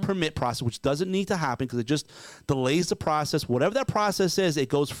 another permit process, which doesn't need to happen because it just delays the process. Whatever that process is, it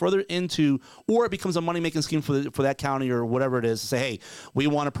goes further into, or it becomes a money making scheme for that county or whatever it is. To say, hey, we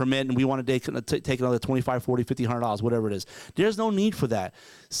want to permit and we want to take another $25, $40, $50, $100, whatever it is. There's no need for that.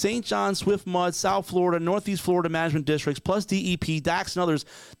 St. John, Swift Mud, South Florida, Northeast Florida management districts, plus DEP, DAX, and others,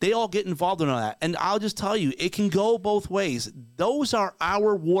 they all get involved in all that. And I'll just tell you, it can go both ways. Those are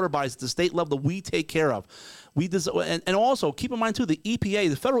our water bodies at the state level that we take care of. And also keep in mind too, the EPA,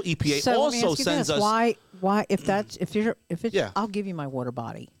 the federal EPA, So also sends us. Why? If it's, I'll give you my water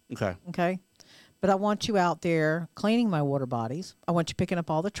body. Okay. Okay. But I want you out there cleaning my water bodies. I want you picking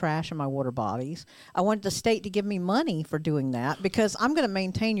up all the trash in my water bodies. I want the state to give me money for doing that because I'm going to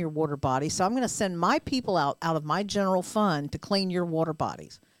maintain your water bodies. So I'm going to send my people out of my general fund to clean your water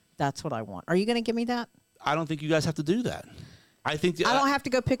bodies. That's what I want. Are you going to give me that? I don't think you guys have to do that. I think I don't have to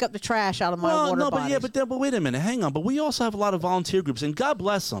go pick up the trash out of my water bodies. But wait a minute, hang on. But we also have a lot of volunteer groups, and God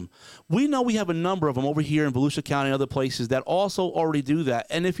bless them. We know we have a number of them over here in Volusia County and other places that also already do that.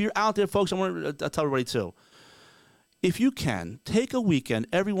 And if you're out there, folks, I want to tell everybody too. If you can, take a weekend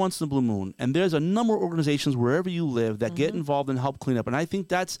every once in a blue moon, and there's a number of organizations wherever you live that get involved and help clean up. And I think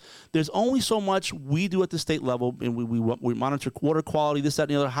there's only so much we do at the state level, and we monitor water quality, this, that,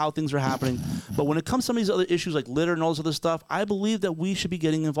 and the other, how things are happening. But when it comes to some of these other issues like litter and all this other stuff, I believe that we should be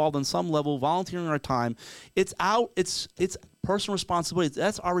getting involved on some level, volunteering our time. It's personal responsibility.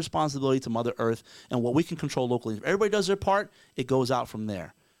 That's our responsibility to Mother Earth and what we can control locally. If everybody does their part, it goes out from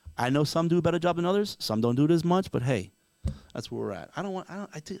there. I know some do a better job than others. Some don't do it as much, but hey, that's where we're at.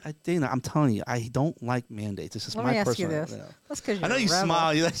 Dana, I'm telling you, I don't like mandates. This is my personal. Let me ask you this. That's because I know you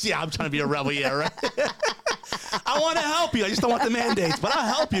smile. Yeah, I'm trying to be a rebel. Yeah, right. I want to help you. I just don't want the mandates, but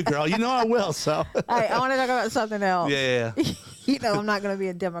I'll help you, girl. You know I will. So. Hey, I want to talk about something else. Yeah. You know, I'm not going to be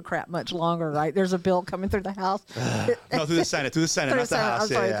a Democrat much longer, right? There's a bill coming through the House. No, through the Senate, not the House.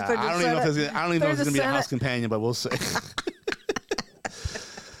 Sorry, yeah. I don't even know if there's going to be a House companion, but we'll see.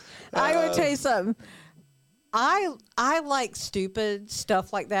 I'm going to tell you something. I like stupid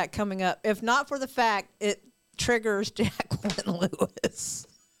stuff like that coming up. If not for the fact it triggers Jacqueline Lewis.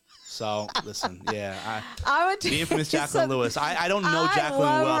 So listen, yeah, I would the infamous Jacqueline Lewis. I don't know I Jacqueline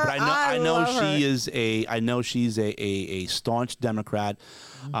love well, her. but I I know love she her. is a staunch Democrat.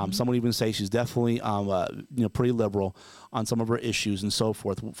 Some would even say she's definitely pretty liberal on some of her issues and so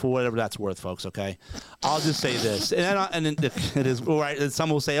forth. For whatever that's worth, folks. Okay, I'll just say this, and it is right. And some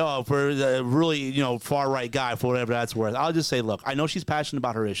will say, oh, for the really far right guy, for whatever that's worth. I'll just say, look, I know she's passionate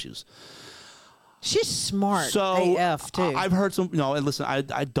about her issues. She's smart. So AF too. I've heard some, and listen,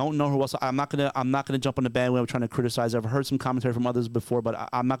 I don't know her well, so I'm not gonna jump on the bandwagon trying to criticize her. I've heard some commentary from others before, but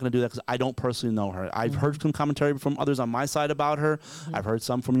I'm not gonna do that because I don't personally know her. I've heard some commentary from others on my side about her. I've heard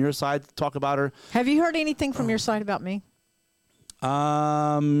some from your side talk about her. Have you heard anything from your side about me?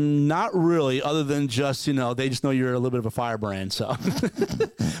 Not really, other than just they just know you're a little bit of a firebrand. So,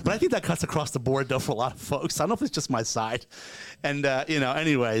 but I think that cuts across the board though for a lot of folks. I don't know if it's just my side, and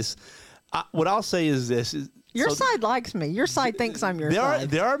anyways. What I'll say is this: Your side likes me. Your side thinks I'm your side.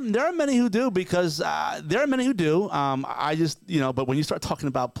 There are many who do because there are many who do. I just but when you start talking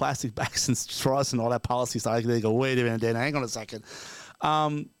about plastic bags and straws and all that policy stuff, they go, wait a minute, Dan, hang on a second.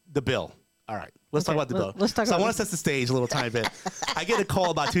 The bill. All right. Let's talk about the bill. Let's talk so about I want to set the stage a little tiny bit. I get a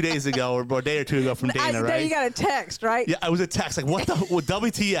call about 2 days ago or a day or two ago from Dana, right? You got a text, right? Yeah, it was a text like, what the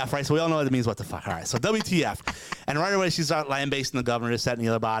WTF, right? So we all know what it means, what the fuck. All right, so WTF. And right away she started lambasting the governor, this, that, and the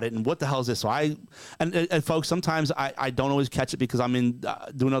other about it. And what the hell is this? So and folks, sometimes I don't always catch it because I'm in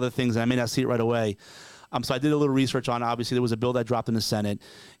doing other things and I may not see it right away. So I did a little research on, obviously there was a bill that dropped in the Senate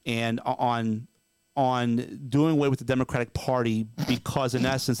and on doing away with the Democratic Party because, in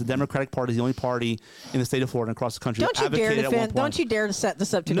essence, the Democratic Party is the only party in the state of Florida and across the country Don't that you dare advocated at one defend? point. Don't you dare to set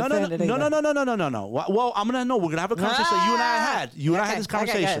this up to No. defend it either. No. Well, I'm gonna know. We're gonna have a conversation. You and I had this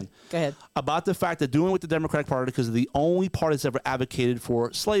conversation. Go ahead. About the fact that doing with the Democratic Party because they're the only party that's ever advocated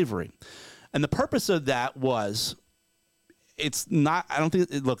for slavery, and the purpose of that was. It's not. I don't think.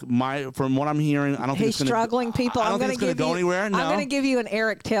 Look, from what I'm hearing, I don't think He's it's gonna, struggling. People, I don't I'm think it's going to go anywhere. No. I'm going to give you an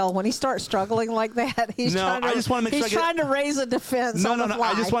Eric Tell. When he starts struggling like that, he's trying to. I just want to make sure he's trying to raise a defense. No. on the fly.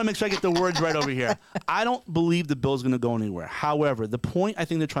 I just want to make sure I get the words right over here. I don't believe the bill's going to go anywhere. However, the point I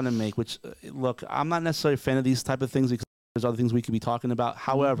think they're trying to make, which look, I'm not necessarily a fan of these type of things because there's other things we could be talking about.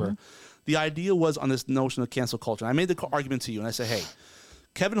 However, the idea was on this notion of cancel culture. And I made the argument to you, and I said, hey,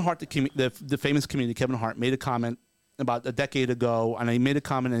 Kevin Hart, the famous comedian Kevin Hart, made a comment about a decade ago, and he made a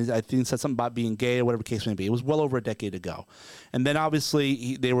comment, and I think said something about being gay or whatever the case may be. It was well over a decade ago. And then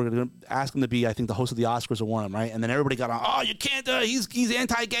obviously they were going to ask him to be, I think, the host of the Oscars or one of them, right? And then everybody got on, oh, you can't, he's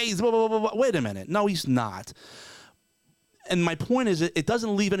anti-gay, he's blah, blah, blah, blah. Wait a minute. No, he's not. And my point is, it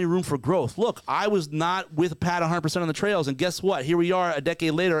doesn't leave any room for growth. Look, I was not with Pat 100% on the trails, and guess what? Here we are a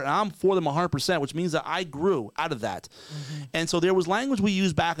decade later, and I'm for them 100%, which means that I grew out of that. And so there was language we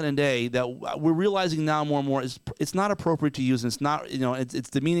used back in the day that we're realizing now more and more is it's not appropriate to use, and it's not, it's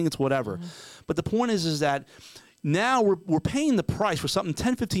demeaning, it's whatever. But the point is that now we're paying the price for something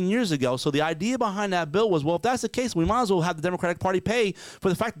 10, 15 years ago. So the idea behind that bill was, well, if that's the case, we might as well have the Democratic Party pay for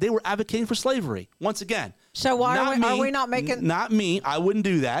the fact that they were advocating for slavery. Once again. So why are we not making? Not me. I wouldn't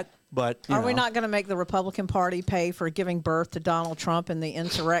do that. But are we not going to make the Republican Party pay for giving birth to Donald Trump and the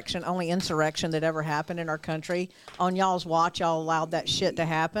only insurrection that ever happened in our country? On y'all's watch, y'all allowed that shit to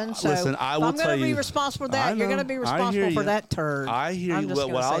happen. So listen, I will I'm tell going to be you, responsible for that. You're going to be responsible for that turd. I hear you.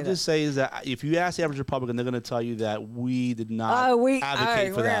 What I'll just say is that if you ask the average Republican, they're going to tell you that we did not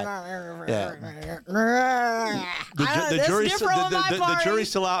advocate for that. The jury's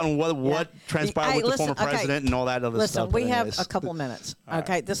still out on what transpired with the former president and all that other stuff. Listen, we have a couple minutes.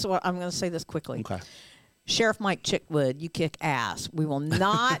 Okay, this is what I'm going to say this quickly. Okay. Sheriff Mike Chickwood, you kick ass. We will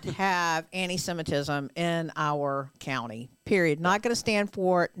not have anti-Semitism in our county, period. Not going to stand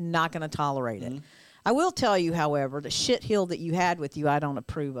for it, not going to tolerate it. I will tell you, however, the shitheel that you had with you, I don't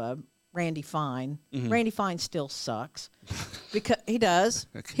approve of. Randy Fine. Randy Fine still sucks. Because he does.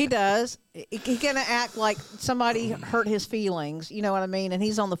 He does. He's going to act like somebody hurt his feelings, you know what I mean? And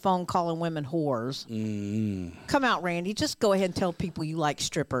he's on the phone calling women whores. Come out, Randy. Just go ahead and tell people you like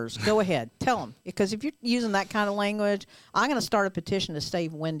strippers. Go ahead. Tell them. Because if you're using that kind of language, I'm going to start a petition to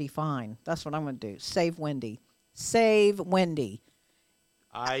save Wendy Fine. That's what I'm going to do. Save Wendy. Save Wendy.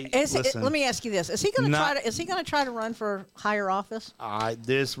 Listen, let me ask you this: Is he going to try to run for higher office?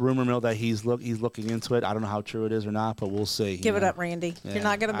 There's rumor mill that he's looking into it. I don't know how true it is or not, but we'll see. Give it up, Randy. Yeah, you're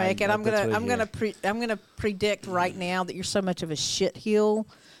not going to make it. I'm going to predict right now that you're so much of a shitheel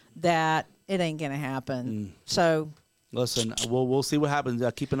that it ain't going to happen. So. Listen, we'll see what happens.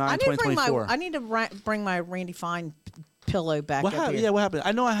 Keep an eye on 2024. I need to bring my Randy Fine pillow back up here. Yeah, what happened?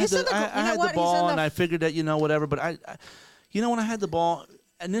 I know I had the ball, and I figured that whatever. But I when I had the ball,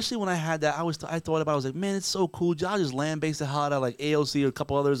 initially when I had that, I thought about it, I was like, man, it's so cool. I'll just land-based the hell out of like AOC or a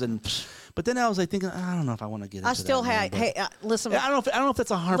couple others, but then I was like thinking, I don't know if I want to get into that. I still had, listen. I don't know if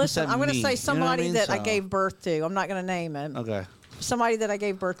that's 100%. Listen, I'm going to say somebody you know what I mean? I gave birth to. I'm not going to name him. Okay. Somebody that I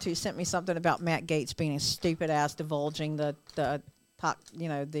gave birth to sent me something about Matt Gaetz being a stupid ass divulging the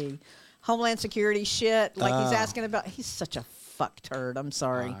Homeland Security shit. Like he's asking about. He's such a fuck turd. I'm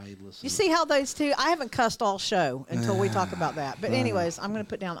sorry. You see how those two? I haven't cussed all show until we talk about that. But anyways, I'm going to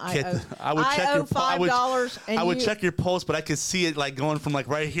put down. I owe $5. I would check your pulse, but I could see it like going from like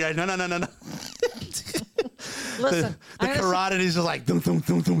right here. No. Listen, the carotid is just like doom, doom,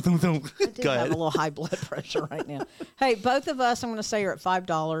 doom, doom, doom, doom. I do have a little high blood pressure right now. Hey, both of us, I'm going to say, are at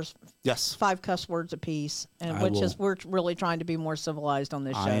 $5. Yes. 5 cuss words apiece, and we're really trying to be more civilized on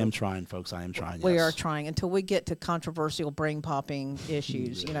this show. I am trying, folks. I am trying. We are trying until we get to controversial brain popping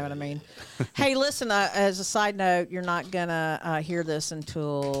issues. You know what I mean? Hey, listen. As a side note, you're not gonna hear this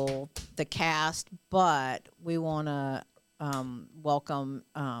until the cast, but we want to welcome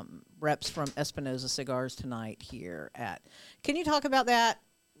reps from Espinosa Cigars tonight here at. Can you talk about that?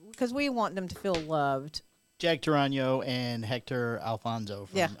 Because we want them to feel loved. Jack Tarano and Hector Alfonso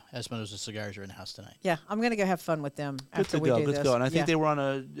from Espinosa Cigars are in the house tonight. Yeah, I'm going to go have fun with them after we do this. Good to go. And I think they were on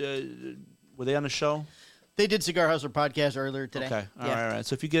were they on a show? They did Cigar Hustler podcast earlier today. Okay. All right.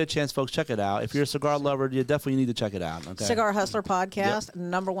 So if you get a chance, folks, check it out. If you're a cigar lover, you definitely need to check it out. Okay. Cigar Hustler podcast,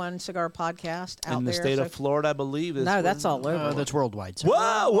 #1 cigar podcast out there. In the state of Florida, I believe. No, that's all over. That's worldwide. So.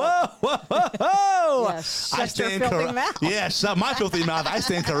 Whoa. Yes. I stand corrected. Yes, my filthy mouth. I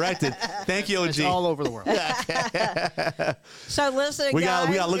stand corrected. Thank you, OG. It's all over the world. So listen, we guys.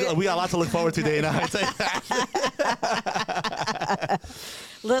 We got a lot to look forward to, Dana.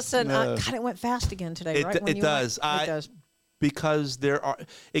 Listen, God, it went fast again today, right? It does. It does. Because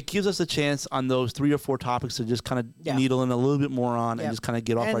it gives us a chance on those 3 or 4 topics to just kind of needle in a little bit more on and just kind of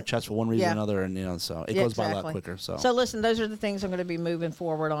get off our chest for one reason or another, and so it goes by a lot quicker. So listen, those are the things I'm going to be moving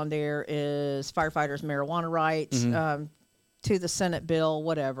forward on. There is firefighters' marijuana rights. To the Senate bill,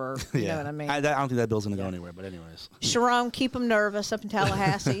 whatever. You know what I mean? I don't think that bill's going to go anywhere, but anyways. Sharon, keep them nervous up in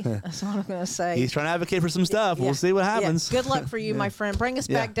Tallahassee. That's what I'm going to say. He's trying to advocate for some stuff. We'll see what happens. Good luck for you, my friend. Bring us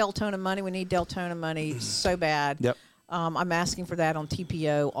back Deltona money. We need Deltona money so bad. Yep. I'm asking for that on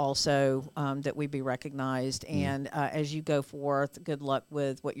TPO also, that we be recognized. And as you go forth, good luck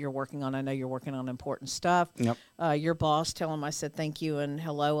with what you're working on. I know you're working on important stuff. Yep. Your boss, tell him I said thank you and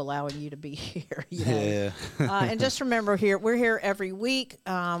hello, allowing you to be here. Yeah. And just remember, we're here every week.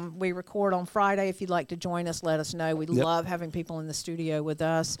 We record on Friday. If you'd like to join us, let us know. We love having people in the studio with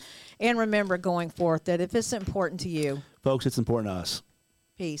us. And remember, going forth, that if it's important to you, folks, it's important to us.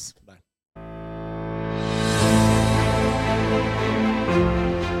 Peace. Bye.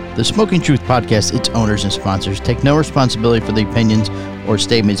 The Smoking Truth podcast, its owners and sponsors, take no responsibility for the opinions or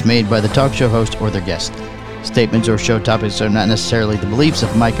statements made by the talk show host or their guest. Statements or show topics are not necessarily the beliefs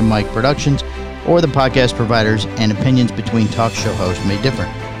of Mike and Mike Productions or the podcast providers, and opinions between talk show hosts may differ.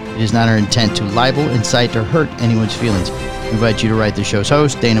 It is not our intent to libel, incite, or hurt anyone's feelings. We invite you to write the show's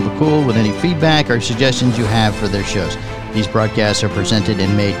host, Dana McCool, with any feedback or suggestions you have for their shows. These broadcasts are presented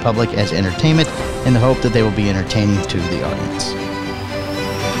and made public as entertainment in the hope that they will be entertaining to the audience.